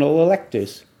cardinal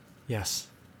electors, Yes.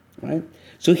 right?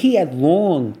 So he had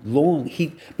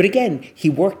but again, he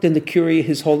worked in the Curia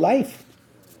his whole life.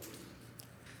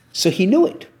 So he knew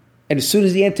it. And as soon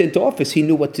as he entered into office, he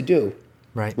knew what to do,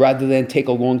 Right. rather than take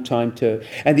a long time to.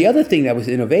 And the other thing that was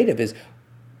innovative is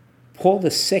Paul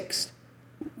VI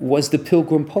was the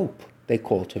pilgrim pope, they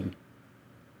called him.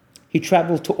 He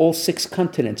traveled to all 6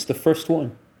 continents, the first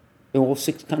one, in all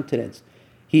 6 continents.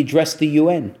 He addressed the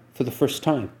UN for the first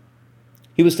time.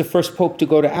 He was the first pope to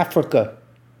go to Africa,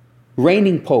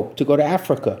 reigning pope to go to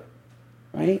Africa,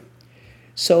 right?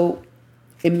 So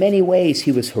in many ways,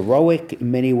 he was heroic.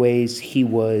 In many ways, he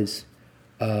was,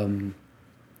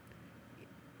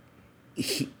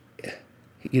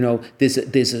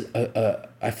 there's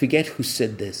I forget who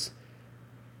said this,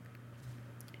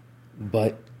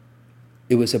 but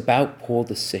it was about Paul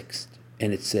VI,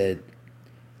 and it said,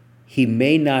 he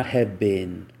may not have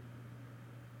been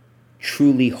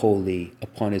truly holy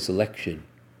upon his election,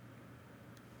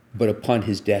 but upon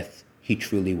his death, he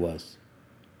truly was.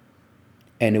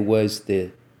 And it was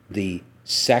the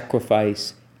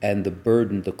sacrifice and the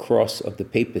burden, the cross of the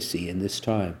papacy in this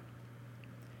time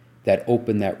that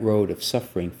opened that road of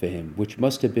suffering for him, which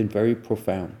must have been very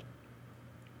profound.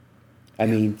 I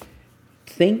mean,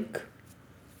 think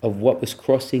of what was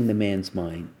crossing the man's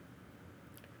mind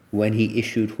when he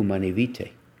issued Humanae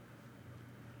Vitae.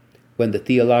 When the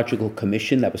Theological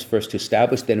Commission that was first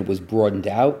established, then it was broadened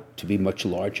out to be much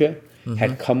larger,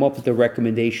 had come up with a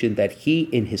recommendation that he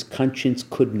in his conscience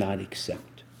could not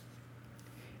accept.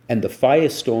 And the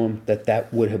firestorm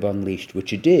that would have unleashed,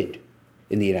 which it did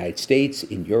in the United States,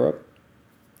 in Europe.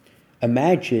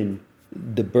 Imagine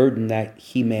the burden that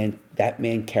that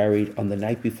man carried on the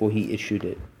night before he issued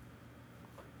it.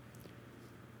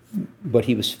 But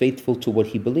he was faithful to what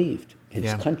he believed in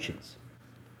his conscience.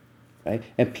 Right?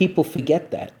 And people forget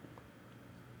that.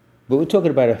 But we're talking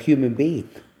about a human being.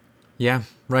 Yeah,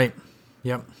 right.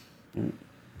 Yep.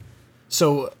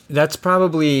 So that's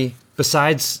probably,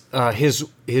 besides his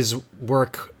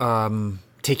work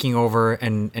taking over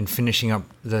and finishing up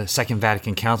the Second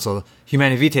Vatican Council,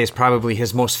 Humanae Vitae is probably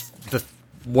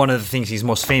one of the things he's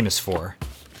most famous for.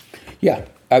 Yeah,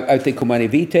 I think Humanae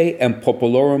Vitae and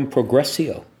Populorum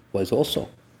Progressio was also.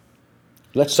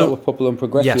 Let's start with Populorum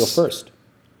Progressio first,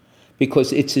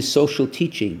 because it's his social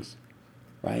teachings,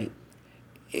 right?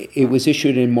 It was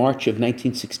issued in March of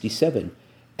 1967,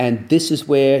 and this is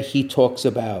where he talks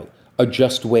about a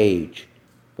just wage,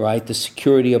 right? The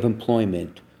security of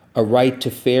employment, a right to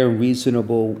fair and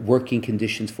reasonable working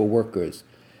conditions for workers,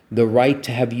 the right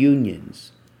to have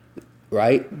unions,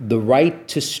 right? The right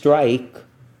to strike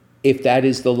if that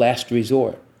is the last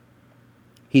resort.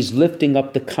 He's lifting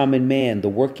up the common man, the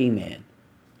working man.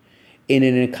 In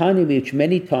an economy which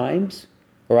many times,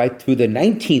 all right, through the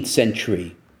 19th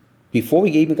century, before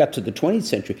we even got to the 20th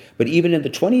century, but even in the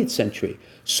 20th century,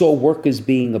 saw workers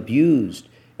being abused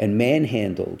and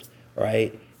manhandled,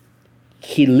 right?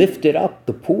 He lifted up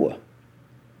the poor.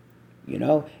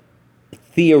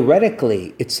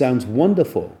 Theoretically, it sounds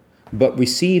wonderful, but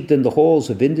received in the halls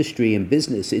of industry and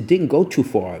business, it didn't go too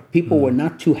far. People were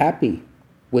not too happy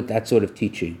with that sort of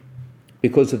teaching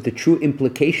because of the true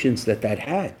implications that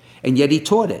had. And yet he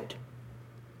taught it,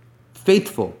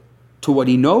 faithful to what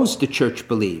he knows the church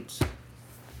believes.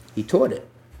 He taught it.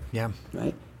 Yeah.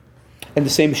 Right? And the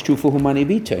same is true for Humanae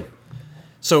Vitae.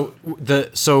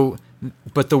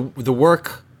 But the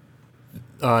work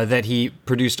that he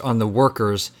produced on the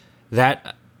workers,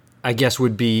 that I guess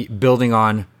would be building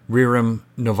on Rerum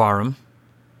Novarum.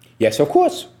 Yes, of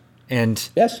course. And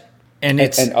yes, and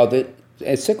it's and other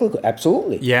encyclical,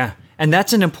 absolutely. Yeah, and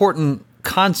that's an important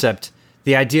concept.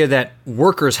 The idea that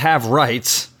workers have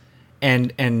rights,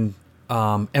 and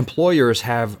employers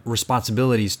have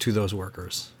responsibilities to those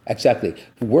workers. Exactly.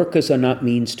 Workers are not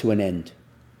means to an end.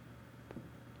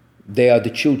 They are the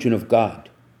children of God,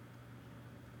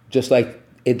 just like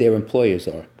their employers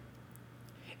are.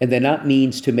 and they're not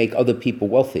means to make other people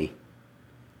wealthy.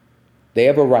 They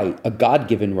have a right, a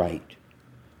God-given right,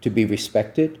 to be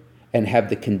respected and have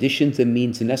the conditions and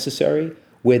means necessary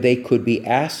where they could be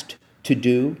asked to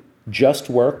do just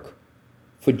work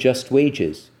for just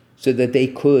wages so that they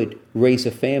could raise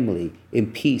a family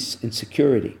in peace and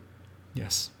security.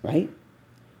 Yes. Right?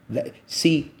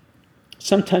 See,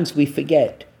 sometimes we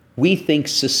forget. We think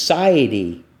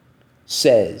society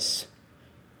says,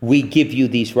 we give you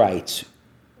these rights.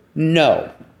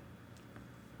 No.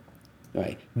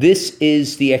 Right? This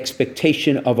is the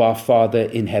expectation of our Father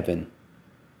in heaven,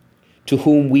 to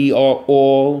whom we are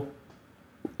all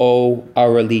owe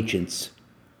our allegiance.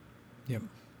 Yep.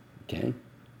 Okay?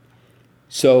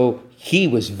 So he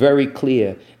was very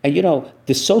clear. And you know,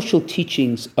 the social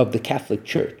teachings of the Catholic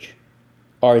Church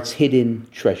are its hidden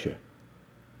treasure.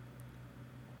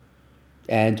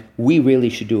 And we really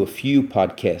should do a few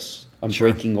podcasts on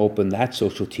breaking open that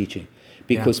social teaching,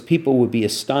 because people would be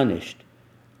astonished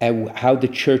at how the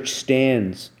church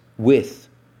stands with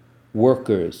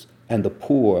workers and the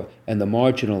poor and the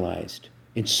marginalized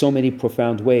in so many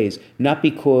profound ways, not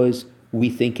because we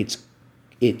think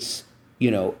it's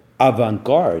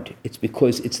avant-garde, it's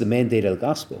because it's the mandate of the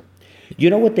gospel. You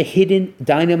know what the hidden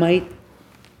dynamite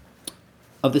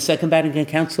of the Second Vatican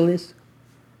Council is?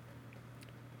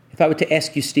 If I were to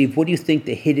ask you, Steve, what do you think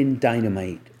the hidden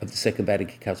dynamite of the Second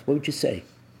Vatican Council, what would you say?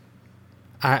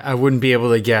 I wouldn't be able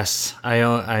to guess.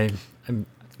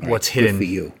 What's hidden. Good for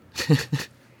you.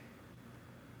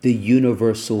 The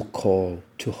universal call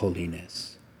to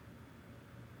holiness.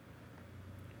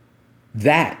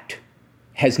 That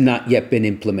has not yet been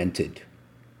implemented.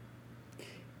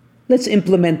 Let's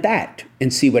implement that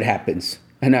and see what happens,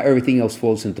 and how everything else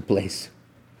falls into place.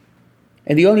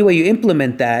 And the only way you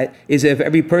implement that is if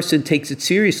every person takes it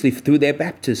seriously through their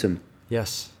baptism.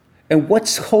 Yes. And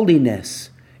what's holiness?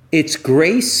 It's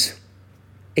grace,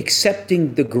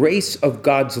 accepting the grace of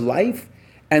God's life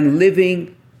and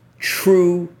living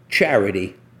true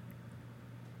charity.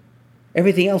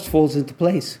 Everything else falls into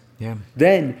place. Yeah.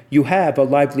 Then you have a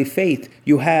lively faith.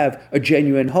 You have a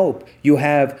genuine hope. You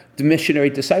have the missionary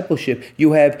discipleship.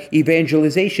 You have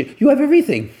evangelization. You have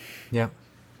everything. Yeah.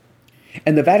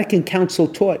 And the Vatican Council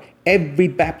taught every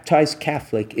baptized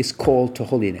Catholic is called to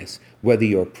holiness, whether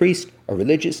you're a priest, a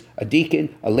religious, a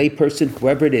deacon, a layperson,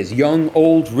 whoever it is, young,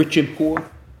 old, rich, and poor.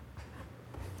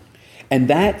 And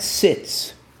that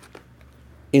sits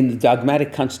in the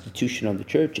dogmatic constitution of the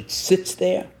church. It sits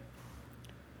there,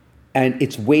 and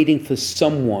it's waiting for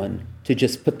someone to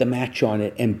just put the match on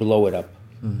it and blow it up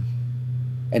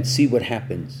and see what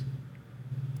happens.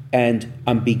 And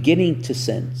I'm beginning to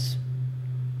sense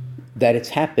that it's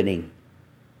happening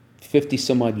 50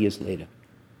 some odd years later.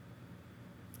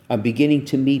 I'm beginning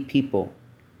to meet people,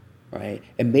 right?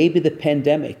 And maybe the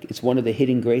pandemic is one of the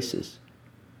hidden graces,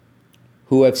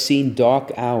 who have seen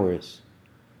dark hours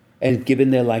and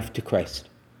given their life to Christ.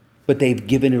 But they've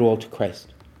given it all to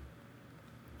Christ.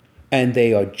 And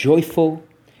they are joyful,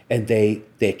 and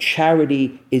their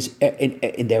charity is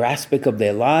in their aspect of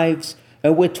their lives.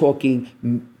 And we're talking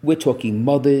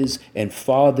mothers and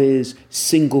fathers,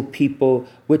 single people.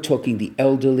 We're talking the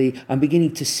elderly. I'm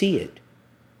beginning to see it,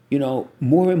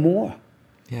 more and more.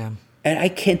 Yeah. And I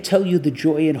can't tell you the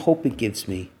joy and hope it gives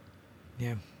me.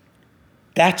 Yeah.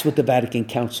 That's what the Vatican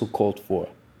Council called for.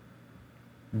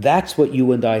 That's what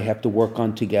you and I have to work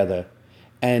on together.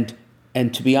 And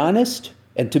to be honest,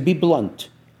 and to be blunt,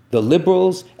 the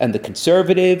liberals and the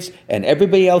conservatives and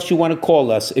everybody else you want to call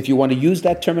us, if you want to use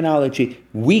that terminology,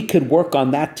 we could work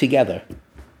on that together.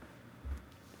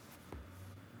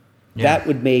 Yeah. That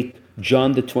would make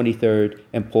John the 23rd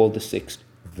and Paul the 6th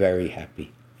very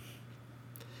happy.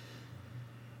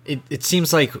 It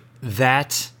seems like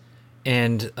that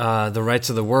and the rights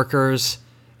of the workers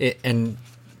and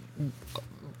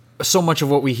so much of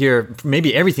what we hear,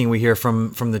 maybe everything we hear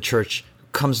from the church,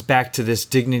 comes back to this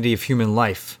dignity of human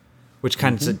life, which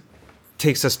kind of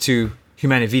takes us to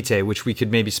Humanae Vitae, which we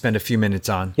could maybe spend a few minutes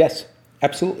on. Yes,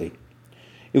 absolutely.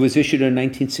 It was issued in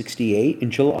 1968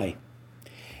 in July.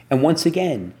 And once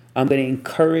again, I'm going to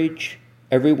encourage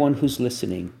everyone who's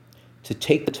listening to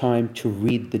take the time to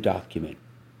read the document,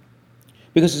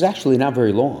 because it's actually not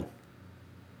very long.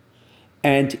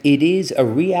 And it is a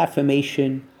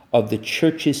reaffirmation of the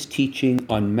church's teaching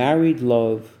on married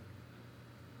love,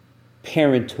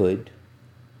 parenthood,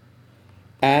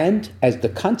 and as the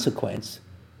consequence,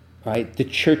 right, the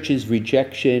church's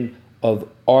rejection of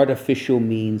artificial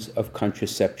means of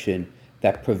contraception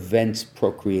that prevents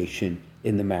procreation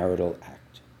in the marital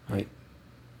act, right?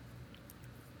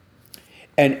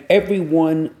 And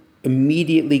everyone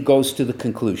immediately goes to the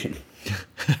conclusion.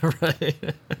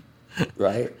 Right.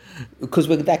 right? Because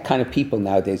we're that kind of people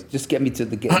nowadays. Just get me to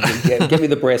the get me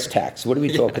the brass tacks. What are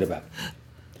we talking about?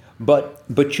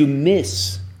 But you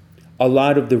miss a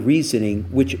lot of the reasoning,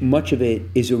 which much of it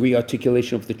is a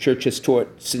rearticulation of the church has taught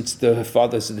since the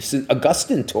fathers, since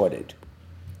Augustine taught it,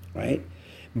 right?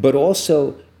 But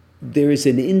also there is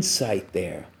an insight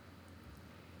there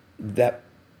that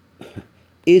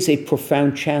is a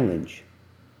profound challenge,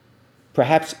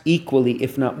 perhaps equally,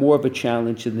 if not more of a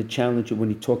challenge than the challenge when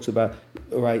he talks about,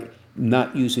 right,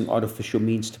 not using artificial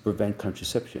means to prevent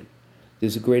contraception.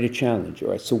 There's a greater challenge,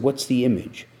 all right? So what's the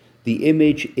image? The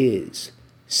image is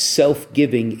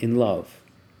self-giving in love.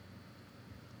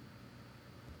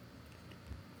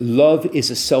 Love is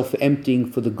a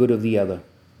self-emptying for the good of the other.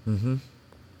 Mm-hmm.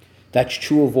 That's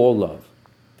true of all love.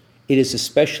 It is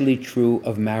especially true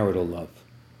of marital love.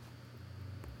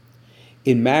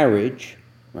 In marriage,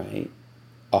 right,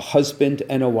 a husband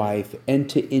and a wife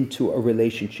enter into a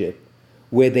relationship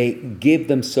where they give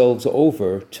themselves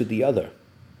over to the other.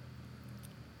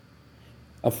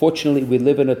 Unfortunately, we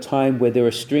live in a time where there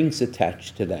are strings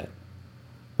attached to that.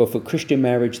 But for Christian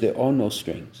marriage, there are no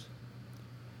strings.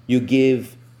 You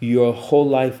give your whole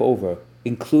life over,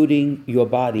 including your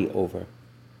body over.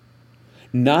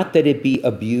 Not that it be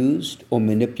abused or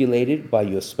manipulated by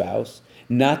your spouse,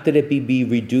 not that it be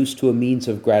reduced to a means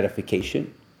of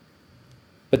gratification,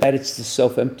 but that it's the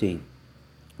self-emptying,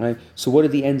 right? So what are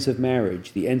the ends of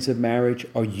marriage? The ends of marriage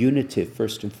are unitive,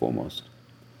 first and foremost.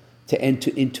 To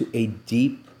enter into a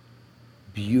deep,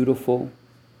 beautiful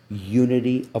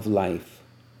unity of life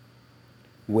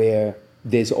where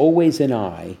there's always an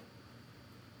I,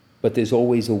 but there's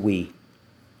always a we.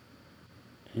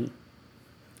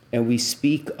 And we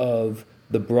speak of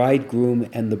the bridegroom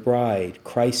and the bride,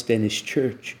 Christ and his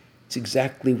church. It's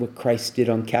exactly what Christ did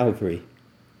on Calvary.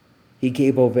 He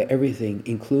gave over everything,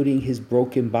 including his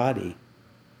broken body,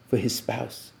 for his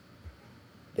spouse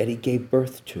that he gave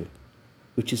birth to,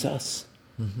 which is us.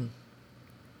 Mm-hmm.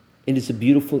 And it's a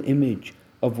beautiful image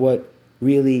of what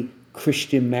really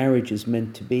Christian marriage is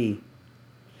meant to be.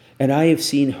 And I have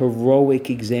seen heroic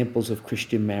examples of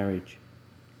Christian marriage.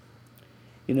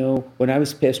 You know, when I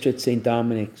was pastor at St.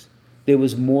 Dominic's, there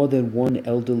was more than one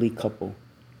elderly couple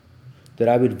that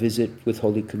I would visit with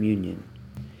Holy Communion,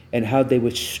 and how they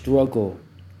would struggle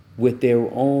with their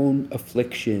own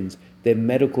afflictions, their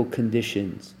medical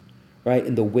conditions, right,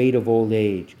 and the weight of old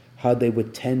age, how they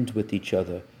would tend with each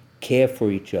other, care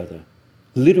for each other,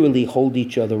 literally hold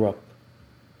each other up.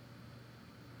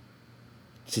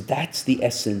 So that's the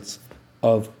essence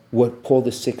of what Paul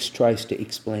VI tries to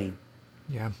explain.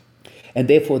 Yeah. And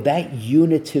therefore, that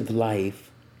unitive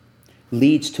life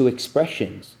leads to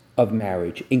expressions of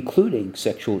marriage, including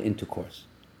sexual intercourse,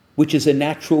 which is a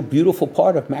natural, beautiful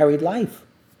part of married life.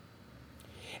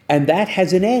 And that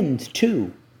has an end,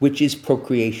 too, which is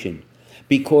procreation.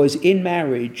 Because in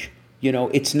marriage, you know,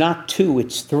 it's not two,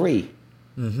 it's three.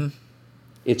 Mm-hmm.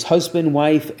 It's husband,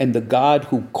 wife, and the God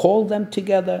who called them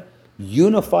together,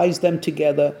 unifies them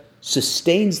together,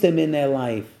 sustains them in their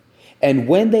life. And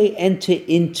when they enter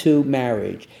into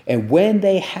marriage, and when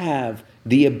they have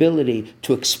the ability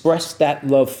to express that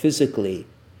love physically,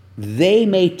 they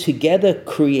may together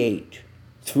create,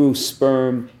 through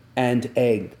sperm and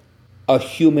egg, a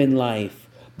human life.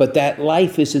 But that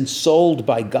life is ensouled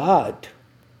by God.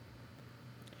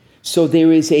 So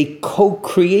there is a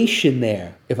co-creation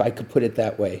there, if I could put it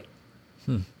that way,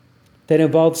 that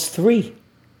involves three: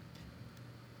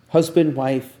 husband,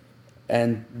 wife,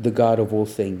 and the God of all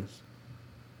things.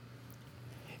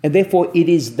 And therefore, it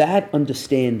is that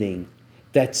understanding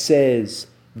that says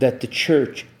that the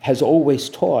church has always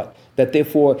taught that,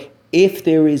 therefore, if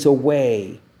there is a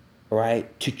way,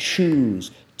 right, to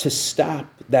choose to stop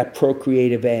that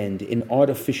procreative end in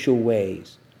artificial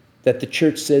ways, that the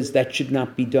church says that should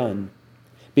not be done,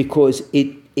 because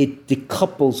it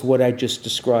decouples what I just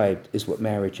described is what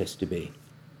marriage has to be.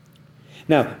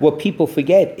 Now, what people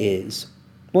forget is,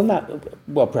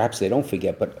 perhaps they don't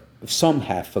forget, but some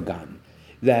have forgotten,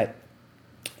 that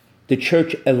the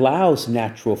church allows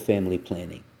natural family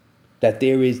planning, that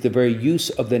there is the very use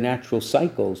of the natural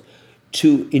cycles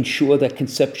to ensure that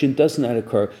conception does not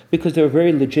occur, because there are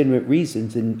very legitimate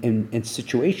reasons in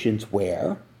situations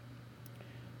where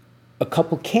a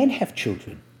couple can't have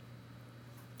children.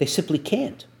 They simply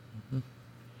can't. Mm-hmm.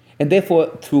 And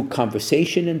therefore, through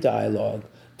conversation and dialogue,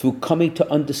 through coming to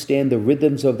understand the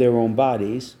rhythms of their own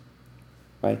bodies,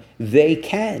 right, they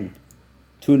can,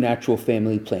 through natural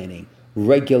family planning,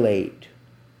 regulate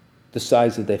the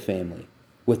size of their family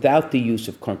without the use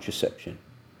of contraception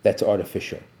that's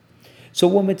artificial. So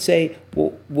one would say,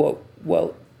 well,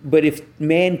 but if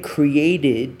man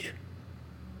created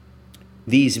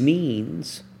these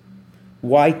means,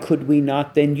 why could we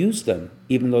not then use them,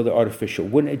 even though they're artificial?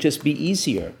 Wouldn't it just be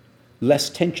easier? Less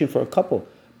tension for a couple.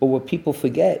 But what people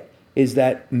forget is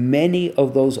that many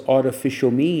of those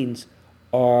artificial means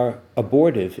are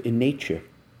abortive in nature.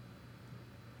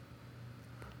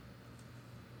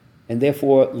 And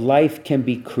therefore, life can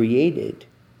be created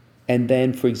and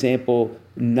then, for example,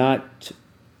 not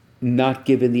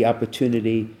given the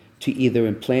opportunity to either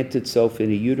implant itself in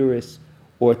a uterus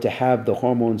or to have the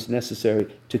hormones necessary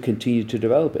to continue to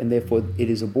develop, and therefore it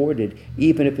is aborted,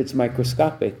 even if it's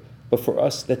microscopic. But for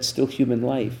us, that's still human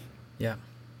life. Yeah.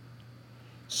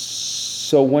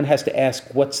 So one has to ask,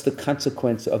 what's the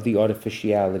consequence of the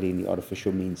artificiality and the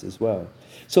artificial means as well?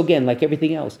 So again, like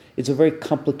everything else, it's a very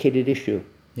complicated issue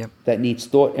that needs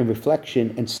thought and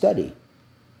reflection and study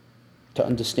to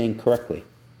understand correctly.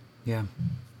 Yeah.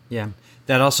 Yeah.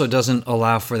 That also doesn't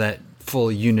allow for that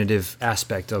full unitive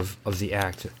aspect of the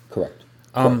act. Correct.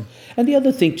 And the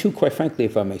other thing too, quite frankly,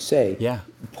 if I may say,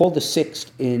 Paul VI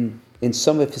in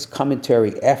some of his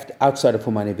commentary outside of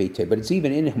Humanae Vitae, but it's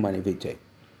even in Humanae Vitae,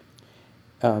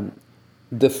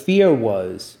 the fear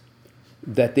was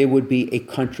that there would be a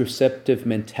contraceptive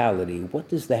mentality. What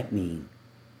does that mean?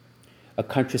 A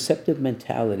contraceptive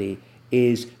mentality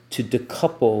is to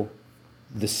decouple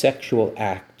the sexual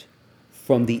act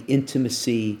from the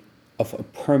intimacy of a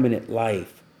permanent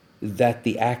life that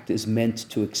the act is meant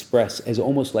to express as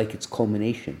almost like its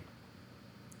culmination.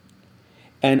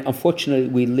 And unfortunately,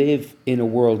 we live in a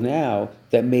world now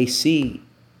that may see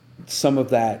some of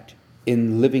that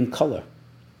in living color,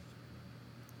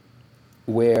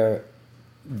 where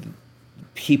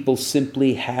people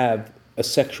simply have a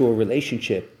sexual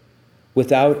relationship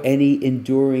without any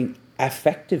enduring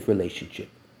affective relationship,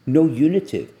 no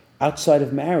unitive outside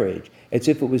of marriage, as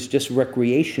if it was just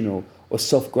recreational or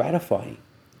self-gratifying,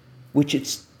 which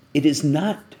it is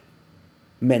not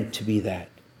meant to be that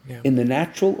in the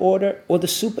natural order or the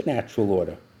supernatural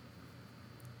order.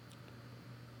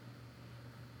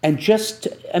 And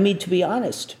to be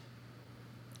honest,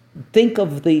 think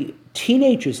of the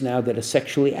teenagers now that are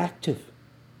sexually active.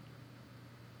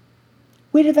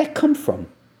 Where did that come from?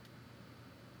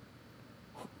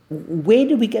 Where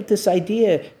did we get this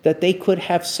idea that they could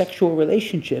have sexual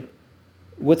relationship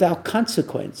without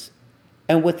consequence,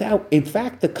 and without, in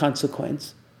fact, the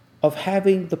consequence of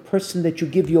having the person that you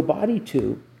give your body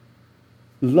to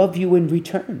love you in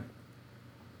return?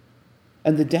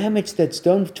 And the damage that's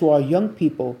done to our young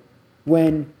people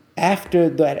when, after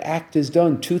that act is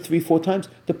done 2, 3, 4 times,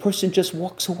 the person just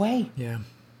walks away. Yeah.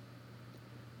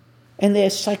 And they're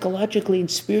psychologically and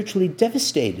spiritually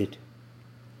devastated.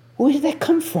 Where did that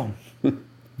come from?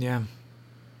 Yeah.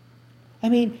 I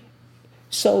mean,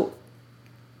 so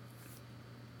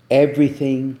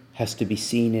everything has to be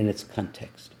seen in its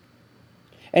context.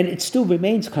 And it still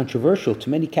remains controversial to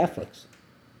many Catholics.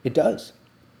 It does.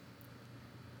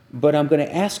 But I'm going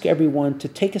to ask everyone to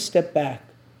take a step back,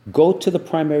 go to the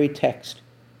primary text,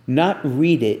 not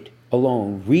read it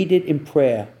alone, read it in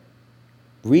prayer,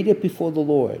 read it before the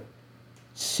Lord,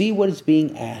 see what is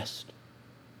being asked,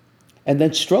 and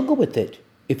then struggle with it.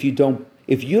 If you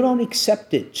don't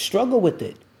accept it, struggle with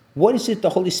it. What is it the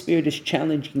Holy Spirit is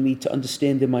challenging me to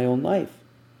understand in my own life?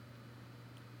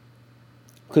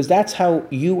 Because that's how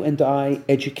you and I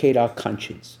educate our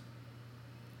conscience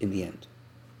in the end.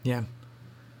 Yeah.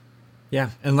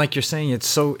 Yeah. And like you're saying, it's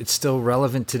still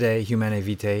relevant today, Humanae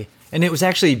Vitae. And it was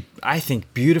actually, I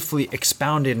think, beautifully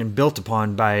expounded and built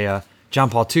upon by John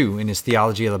Paul II in his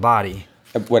Theology of the Body.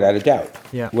 Without a doubt.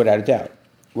 Yeah. Without a doubt.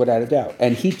 Without a doubt.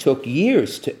 And he took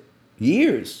years,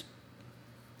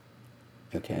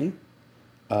 okay,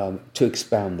 to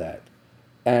expound that.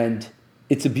 And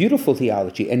it's a beautiful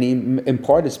theology. And in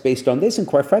part it's based on this, and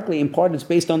quite frankly, in part it's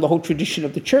based on the whole tradition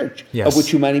of the church, of which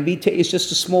Humanae Vitae is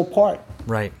just a small part.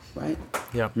 Right. Right?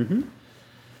 Yeah. Mm-hmm.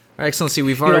 Excellency,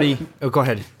 we've already... go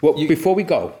ahead. Well, before we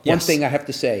go, one thing I have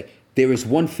to say. There is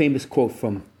one famous quote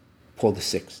from Paul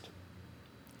VI.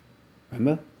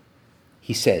 Remember?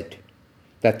 He said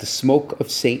that the smoke of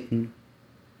Satan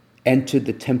entered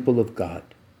the temple of God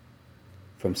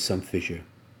from some fissure.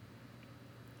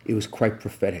 It was quite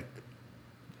prophetic.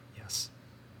 Yes.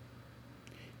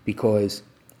 Because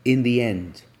in the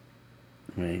end,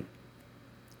 right,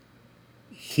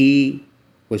 he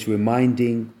was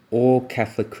reminding all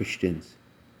Catholic Christians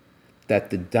that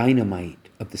the dynamite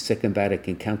of the Second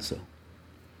Vatican Council,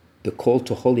 the call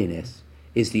to holiness,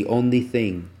 is the only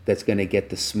thing that's going to get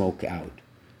the smoke out.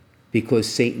 Because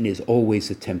Satan is always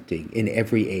attempting, in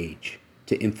every age,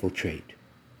 to infiltrate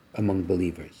among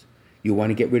believers. You want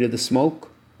to get rid of the smoke?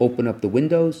 Open up the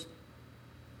windows,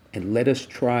 and let us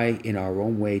try in our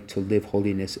own way to live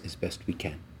holiness as best we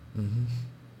can. Mm-hmm.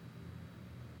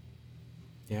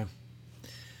 Yeah.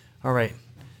 All right.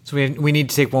 So we need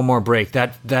to take one more break.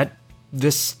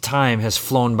 This time has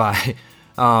flown by.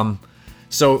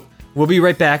 So we'll be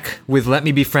right back with Let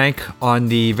Me Be Frank on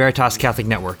the Veritas Catholic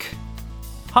Network.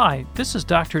 Hi, this is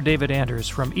Dr. David Anders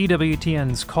from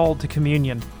EWTN's Called to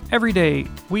Communion. Every day,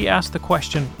 we ask the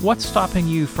question, what's stopping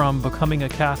you from becoming a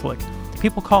Catholic?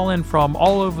 People call in from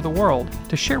all over the world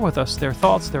to share with us their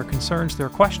thoughts, their concerns, their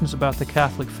questions about the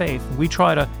Catholic faith. We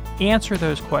try to answer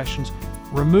those questions,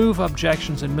 remove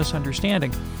objections and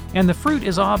misunderstanding. And the fruit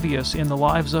is obvious in the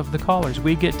lives of the callers.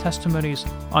 We get testimonies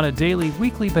on a daily,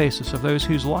 weekly basis of those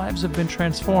whose lives have been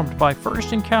transformed by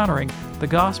first encountering the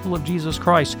gospel of Jesus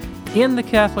Christ in the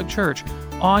Catholic Church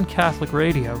on Catholic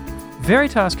radio.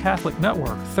 Veritas Catholic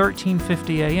Network,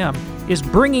 1350 AM, is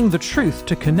bringing the truth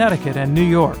to Connecticut and New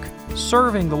York,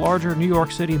 serving the larger New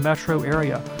York City metro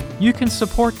area. You can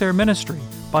support their ministry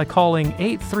by calling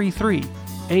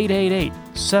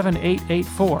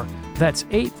 833-888-7884. That's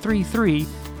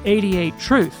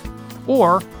 833-88-TRUTH,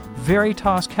 or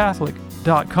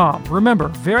veritascatholic.com. Remember,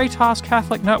 Veritas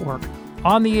Catholic Network,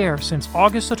 on the air since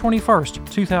August the 21st,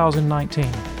 2019.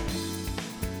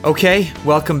 Okay,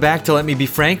 welcome back to Let Me Be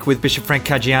Frank with Bishop Frank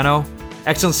Caggiano.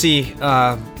 Excellency,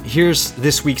 here's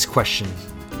this week's question.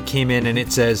 It came in and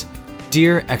it says,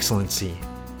 Dear Excellency,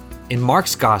 in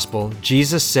Mark's Gospel,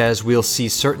 Jesus says we'll see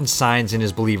certain signs in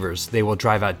his believers. They will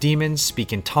drive out demons,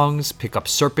 speak in tongues, pick up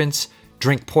serpents,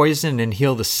 drink poison, and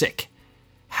heal the sick.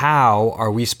 How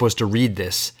are we supposed to read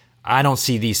this? I don't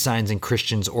see these signs in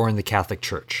Christians or in the Catholic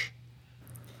Church.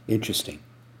 Interesting.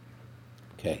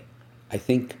 Okay. I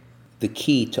think the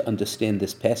key to understand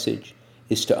this passage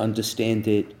is to understand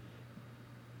it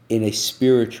in a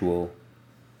spiritual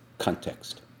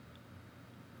context.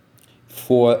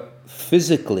 For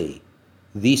physically,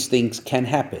 these things can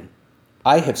happen.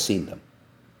 I have seen them.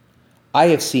 I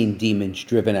have seen demons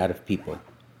driven out of people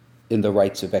in the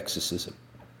rites of exorcism.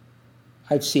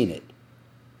 I've seen it.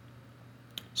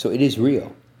 So it is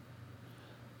real.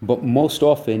 But most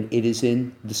often it is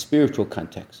in the spiritual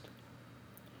context.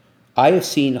 I have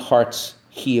seen hearts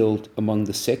healed among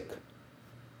the sick,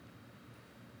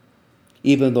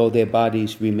 even though their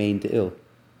bodies remained ill.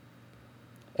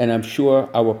 And I'm sure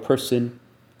our person,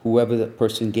 whoever the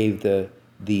person gave the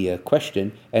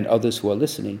question, and others who are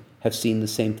listening, have seen the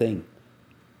same thing.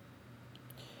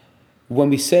 When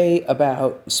we say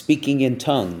about speaking in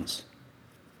tongues,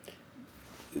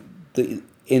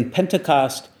 in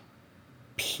Pentecost,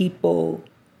 people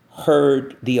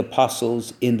heard the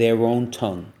apostles in their own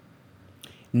tongue,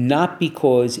 not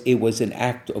because it was an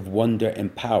act of wonder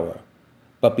and power,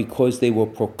 but because they were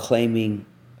proclaiming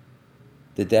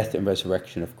the death and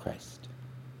resurrection of Christ.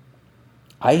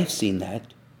 I have seen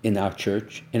that in our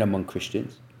church and among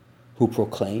Christians who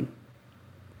proclaim,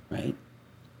 right,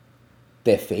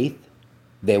 their faith,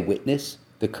 their witness,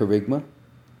 the kerygma.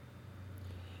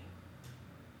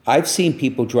 I've seen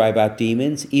people drive out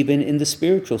demons even in the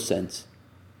spiritual sense.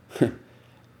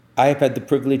 I have had the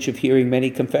privilege of hearing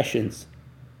many confessions.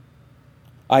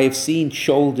 I have seen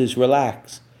shoulders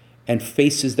relax and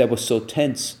faces that were so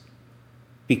tense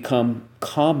become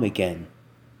calm again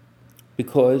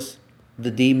because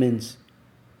the demons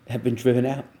have been driven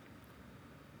out.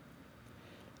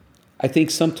 I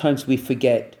think sometimes we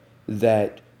forget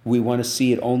that we want to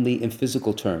see it only in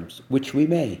physical terms, which we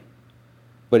may.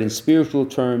 But in spiritual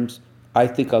terms, I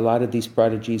think a lot of these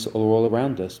prodigies are all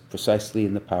around us, precisely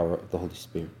in the power of the Holy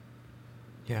Spirit.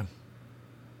 Yeah.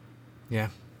 Yeah.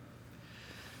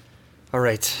 All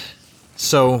right.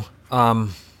 So,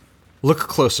 look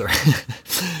closer.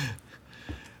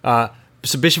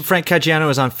 So Bishop Frank Caggiano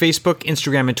is on Facebook,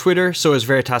 Instagram, and Twitter. So is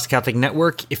Veritas Catholic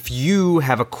Network. If you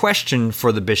have a question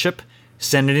for the bishop,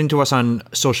 send it in to us on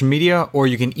social media, or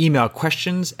you can email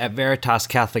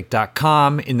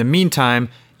questions@veritascatholic.com. In the meantime,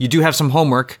 you do have some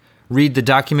homework. Read the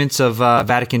documents of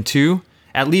Vatican II,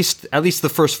 at least the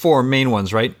first four main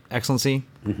ones, right, Excellency?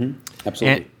 Mm-hmm.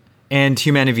 Absolutely. And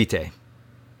Humanae Vitae.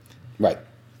 Right.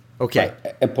 Okay.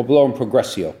 Right. And Populorum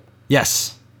Progressio.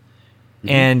 Yes. Mm-hmm.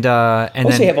 And also,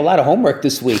 then you have a lot of homework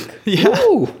this week. Yeah.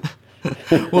 Woo!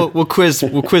 we'll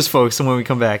quiz folks when we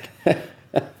come back.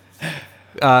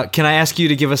 Can I ask you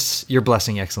to give us your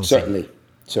blessing, Excellency?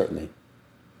 Certainly.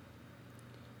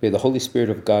 May the Holy Spirit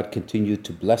of God continue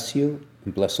to bless you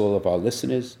and bless all of our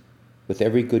listeners with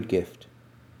every good gift.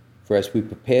 For as we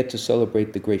prepare to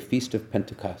celebrate the great feast of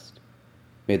Pentecost,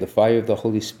 may the fire of the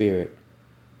Holy Spirit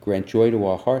grant joy to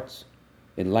our hearts,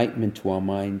 enlightenment to our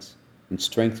minds, and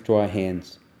strength to our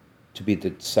hands to be the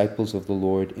disciples of the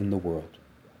Lord in the world.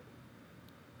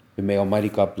 And may Almighty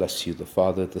God bless you, the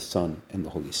Father, the Son, and the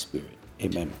Holy Spirit.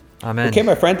 Amen. Amen. Okay,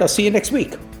 my friend, I'll see you next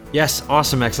week. Yes,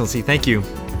 awesome, Excellency. Thank you.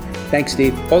 Thanks,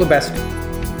 Steve. All the best.